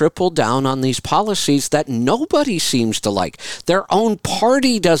and triple down on these policies that nobody seems to like. Their own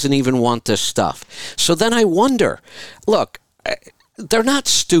party doesn't even want this stuff. So then I wonder, look, they're not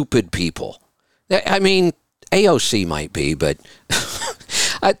stupid people. I mean, AOC might be, but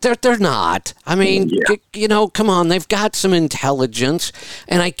they're not. I mean, come on, they've got some intelligence,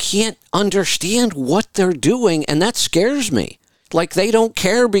 and I can't understand what they're doing, and that scares me. Like, they don't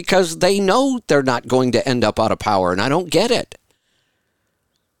care because they know they're not going to end up out of power, and I don't get it.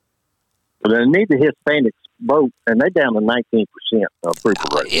 But they need the Hispanics vote, and they're down to 19% approval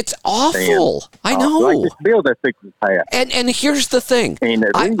rate. It's awful. I know. Like this bill they're fixing to pass. And here's the thing.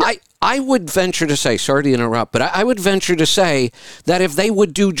 I would venture to say, sorry to interrupt, but I would venture to say that if they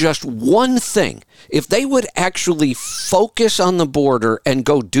would do just one thing, if they would actually focus on the border and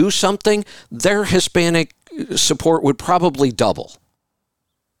go do something, their Hispanic support would probably double.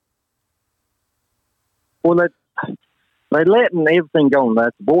 Well, they're letting everything go.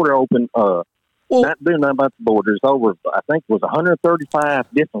 That's the border open. Not doing nothing about the borders. Over, I think it was 135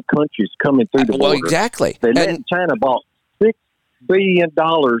 different countries coming through the border. Well, exactly. They let China bought $6 billion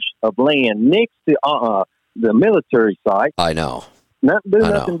of land next to the military site. I know. Not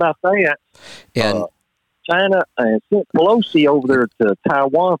doing nothing about that. And China sent Pelosi over there to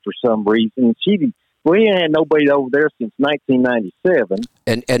Taiwan for some reason. We ain't had nobody over there since 1997.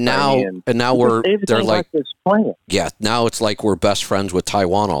 And now they're like this plan. Yeah, now it's like we're best friends with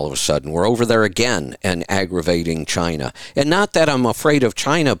Taiwan all of a sudden. We're over there again and aggravating China. And not that I'm afraid of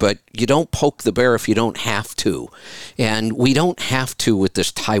China, but you don't poke the bear if you don't have to. And we don't have to with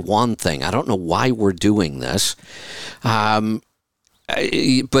this Taiwan thing. I don't know why we're doing this. But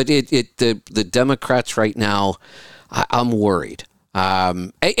the Democrats right now, I'm worried.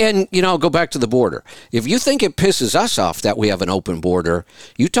 And go back to the border. If you think it pisses us off that we have an open border,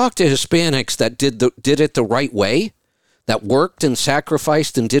 you talk to Hispanics that did it the right way, that worked and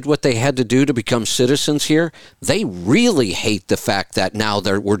sacrificed and did what they had to do to become citizens here. They really hate the fact that now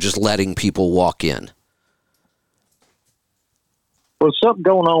we're just letting people walk in. Well, something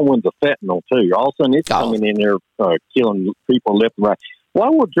going on with the fentanyl too. All of a sudden, it's coming in there, killing people left and right. Why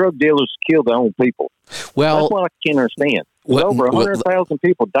would drug dealers kill their own people? Well, that's what I can't understand. There's over 100,000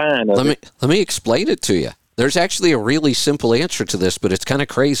 people dying of it. Let me explain it to you. There's actually a really simple answer to this, but it's kind of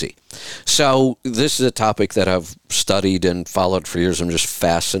crazy. So this is a topic that I've studied and followed for years. I'm just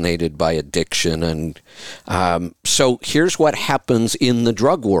fascinated by addiction. And so here's what happens in the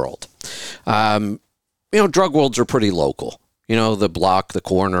drug world. Drug worlds are pretty local. The block, the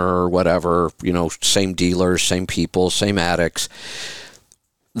corner, or whatever, same dealers, same people, same addicts.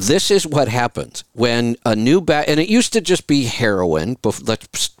 This is what happens when a new and it used to just be heroin, but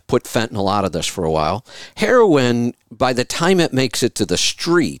let's put fentanyl out of this for a while. Heroin, by the time it makes it to the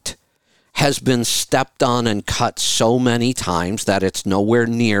street, has been stepped on and cut so many times that it's nowhere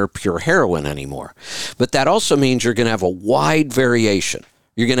near pure heroin anymore. But that also means you're going to have a wide variation.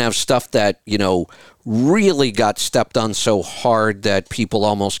 You're going to have stuff that, really got stepped on so hard that people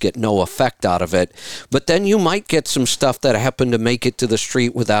almost get no effect out of it. But then you might get some stuff that happened to make it to the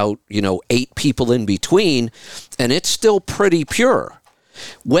street without, 8 people in between, and it's still pretty pure.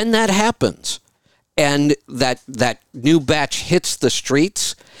 When that happens and that new batch hits the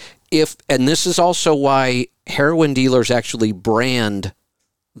streets, and this is also why heroin dealers actually brand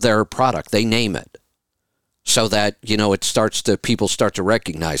their product. They name it. So that, people start to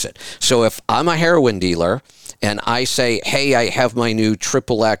recognize it. So if I'm a heroin dealer and I say, hey, I have my new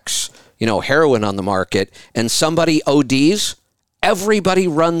XXX, heroin on the market, and somebody ODs, everybody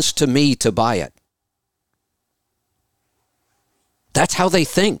runs to me to buy it. That's how they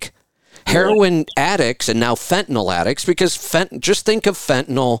think. Heroin addicts and now fentanyl addicts, because just think of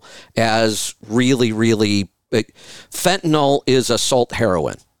fentanyl as really, really, fentanyl is assault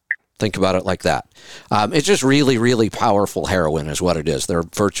heroin. Think about it like that. It's just really, really powerful heroin is what it is. They're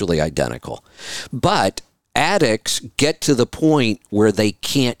virtually identical. But addicts get to the point where they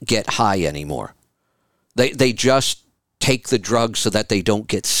can't get high anymore. They just take the drug so that they don't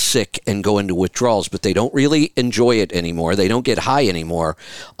get sick and go into withdrawals, but they don't really enjoy it anymore. They don't get high anymore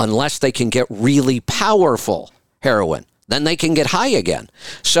unless they can get really powerful heroin. Then they can get high again.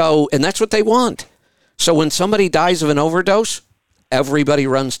 And that's what they want. So when somebody dies of an overdose, everybody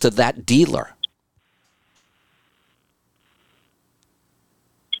runs to that dealer.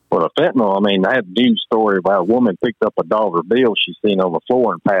 Well, the fentanyl, I mean, I had a news story about a woman picked up a dollar bill she's seen on the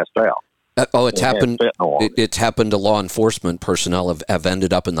floor and passed out. It's happened. It's happened to law enforcement personnel have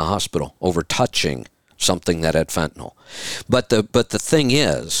ended up in the hospital over touching something that had fentanyl. But the thing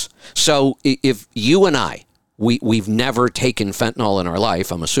is, so if you and I, we've never taken fentanyl in our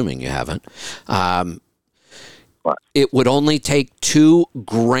life, I'm assuming you haven't, it would only take 2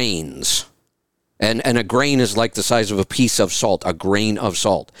 grains. And a grain is like the size of a piece of salt, a grain of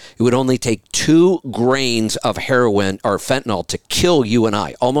salt. It would only take 2 grains of heroin or fentanyl to kill you and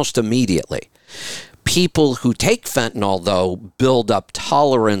I almost immediately. People who take fentanyl, though, build up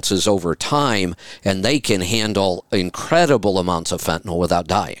tolerances over time, and they can handle incredible amounts of fentanyl without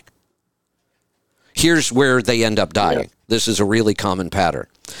dying. Here's where they end up dying. Yeah. This is a really common pattern.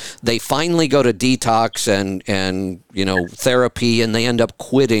 They finally go to detox and therapy, and they end up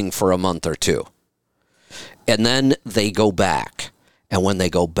quitting for a month or 2. And then they go back. And when they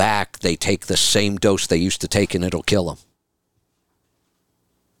go back, they take the same dose they used to take, and it'll kill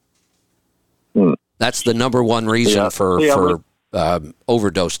them. That's the number one reason for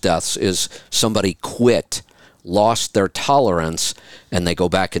overdose deaths is somebody quit, lost their tolerance, and they go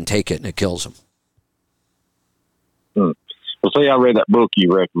back and take it, and it kills them. Well, see, I read that book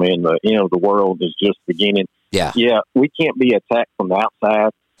you recommend, The World is Just Beginning. Yeah. Yeah, we can't be attacked from the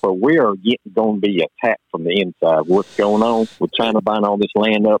outside. But we are going to be attacked from the inside. What's going on with China buying all this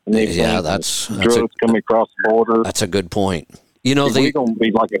land up and everything? Yeah, that's drugs coming across the border. That's a good point. We're going to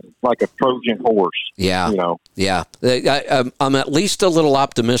be like a Trojan horse. Yeah, yeah. I'm at least a little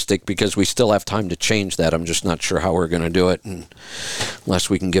optimistic because we still have time to change that. I'm just not sure how we're going to do it, unless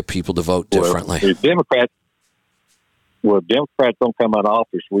we can get people to vote differently. Democrats don't come out of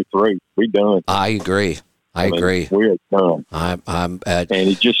office, we through. We done. I agree. I agree. We're done. And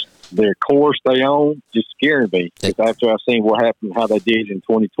it just their course they own just scared me. Because after I seen what happened, how they did in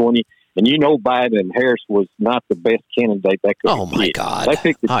 2020, and Biden and Harris was not the best candidate they could. Oh my God! They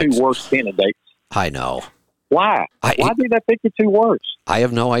picked the 2 worst candidates. I know. Why? Why did they pick the 2 worst? I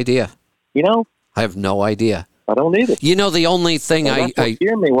have no idea. I have no idea. I don't either. The only thing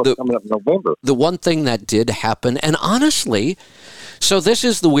what's coming up in November. The one thing that did happen, and honestly. So this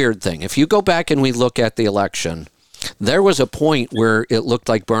is the weird thing. If you go back and we look at the election, there was a point where it looked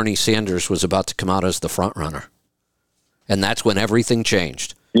like Bernie Sanders was about to come out as the front runner. And that's when everything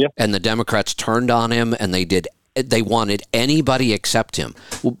changed. Yeah. And the Democrats turned on him, and they wanted anybody except him.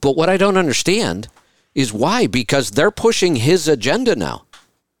 But what I don't understand is why, because they're pushing his agenda now.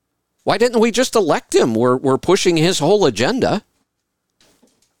 Why didn't we just elect him? We're pushing his whole agenda.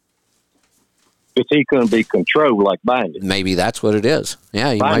 Because he couldn't be controlled like Biden. Maybe that's what it is.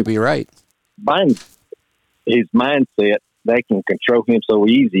 Yeah, you might be right. Biden, his mindset, they can control him so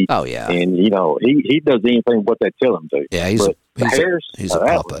easy. Oh, yeah. And, he does anything what they tell him to. Yeah, he's a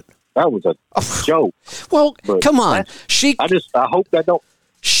puppet. That was a joke. Well, come on. I hope they don't.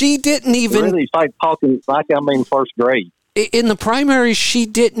 She didn't even. Really, it's like talking like I'm in first grade. In the primaries, she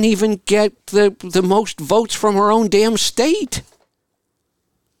didn't even get the most votes from her own damn state.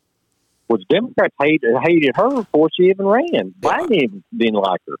 Well, the Democrats hated her before she even ran. Biden didn't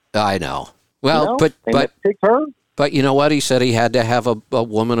like her. I know. Well, but picked her. But you know what? He said he had to have a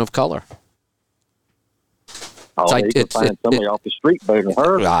woman of color. Oh, he could find somebody off the street better than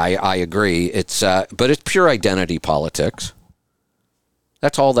her. I agree. But it's pure identity politics.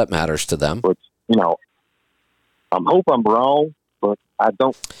 That's all that matters to them. But I hope I'm wrong, but I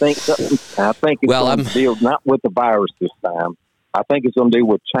don't think so. I think it's going to deal not with the virus this time. I think it's going to do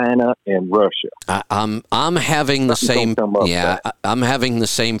with China and Russia. I'm having the same. Yeah, I'm having the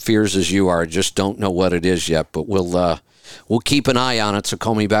same fears as you are. Just don't know what it is yet. But we'll keep an eye on it. So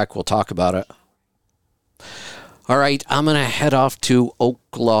call me back. We'll talk about it. All right, I'm going to head off to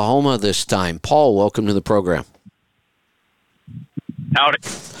Oklahoma this time. Paul, welcome to the program. Howdy.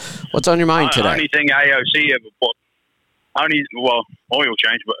 What's on your mind today? Only thing AOC ever bought. Oil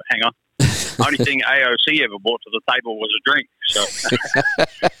change, but hang on. Only thing AOC ever brought to the table was a drink. So,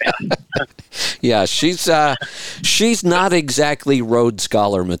 yeah, she's not exactly Rhodes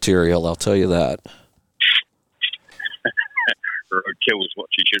Scholar material. I'll tell you that. Roadkill is what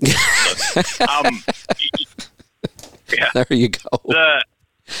she should be. Yeah. There you go.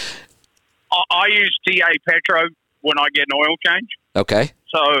 I use TA Petro when I get an oil change. Okay.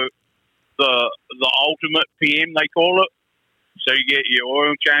 So the ultimate PM they call it. So you get your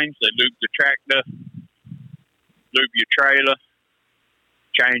oil change, they lube the tractor, lube your trailer,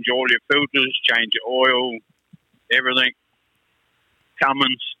 change all your filters, change your oil, everything.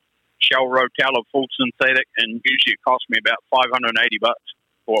 Cummins, Shell Rotella, full synthetic, and usually it costs me about $580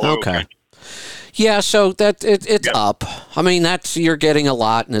 for oil change. Yeah, so that it's up. I mean, you're getting a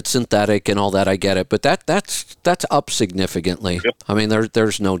lot, and it's synthetic and all that. I get it, but that's up significantly. Yep. I mean,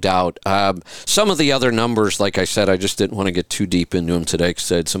 there's no doubt. Some of the other numbers, like I said, I just didn't want to get too deep into them today because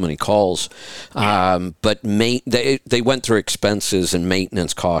I had so many calls. But they went through expenses, and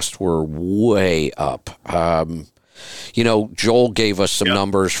maintenance costs were way up. Joel gave us some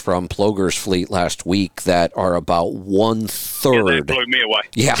numbers from Ploger's fleet last week that are about 1/3. Yeah, that blew me away.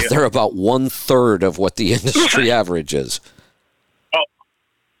 Yeah, they're about 1/3 of what the industry average is. Oh,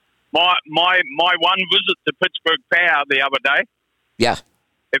 my one visit to Pittsburgh Power the other day. Yeah.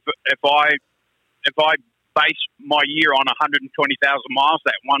 If I base my year on 120,000 miles,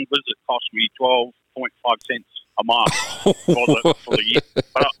 that one visit cost me 12.5 cents a mile for the year.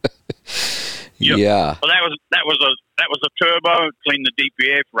 But, yeah. Well, that was a turbo, clean the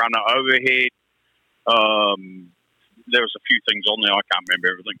DPF, run an overhead. There was a few things on there. I can't remember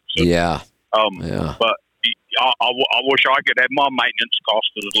everything. So, yeah. But I wish I could have my maintenance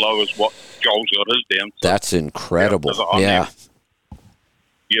cost as low as what Joel's got his down. So, that's incredible. Yeah.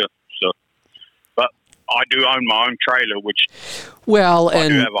 So, but I do own my own trailer, which I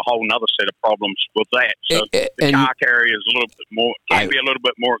do have a whole other set of problems with that. So the car carrier is a little bit more, can be a little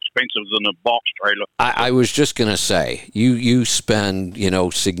bit more expensive than a box trailer. I was just going to say, you spend,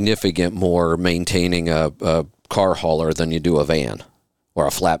 significant more maintaining a car hauler than you do a van or a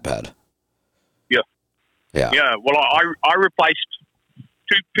flatbed. Yeah. Well, I replaced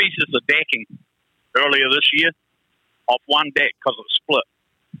 2 pieces of decking earlier this year off one deck because it split.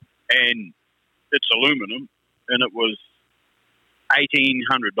 And it's aluminum, and it was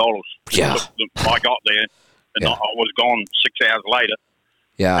 $1,800. Yeah. I got there, and I was gone 6 hours later.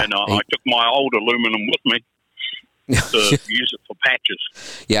 Yeah. And I took my old aluminum with me to use it for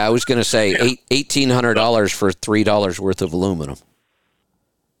patches. Yeah, I was going to say $1,800 for $3 worth of aluminum.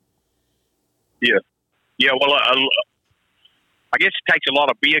 Yeah. Yeah, well, I guess it takes a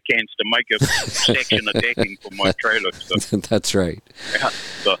lot of beer cans to make a section of decking for my trailer. So. That's right.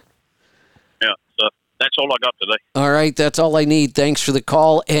 So that's all I got today. All right, that's all I need. Thanks for the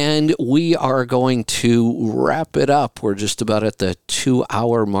call, and we are going to wrap it up. We're just about at the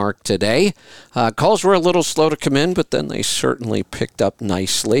 2-hour mark today. Calls were a little slow to come in, but then they certainly picked up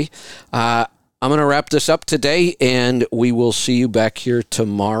nicely. I'm going to wrap this up today, and we will see you back here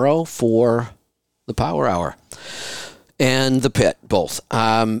tomorrow for the Power Hour and the Pit, both.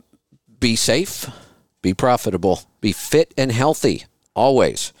 Be safe, be profitable, be fit and healthy,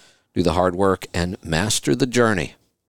 always. Do the hard work and master the journey.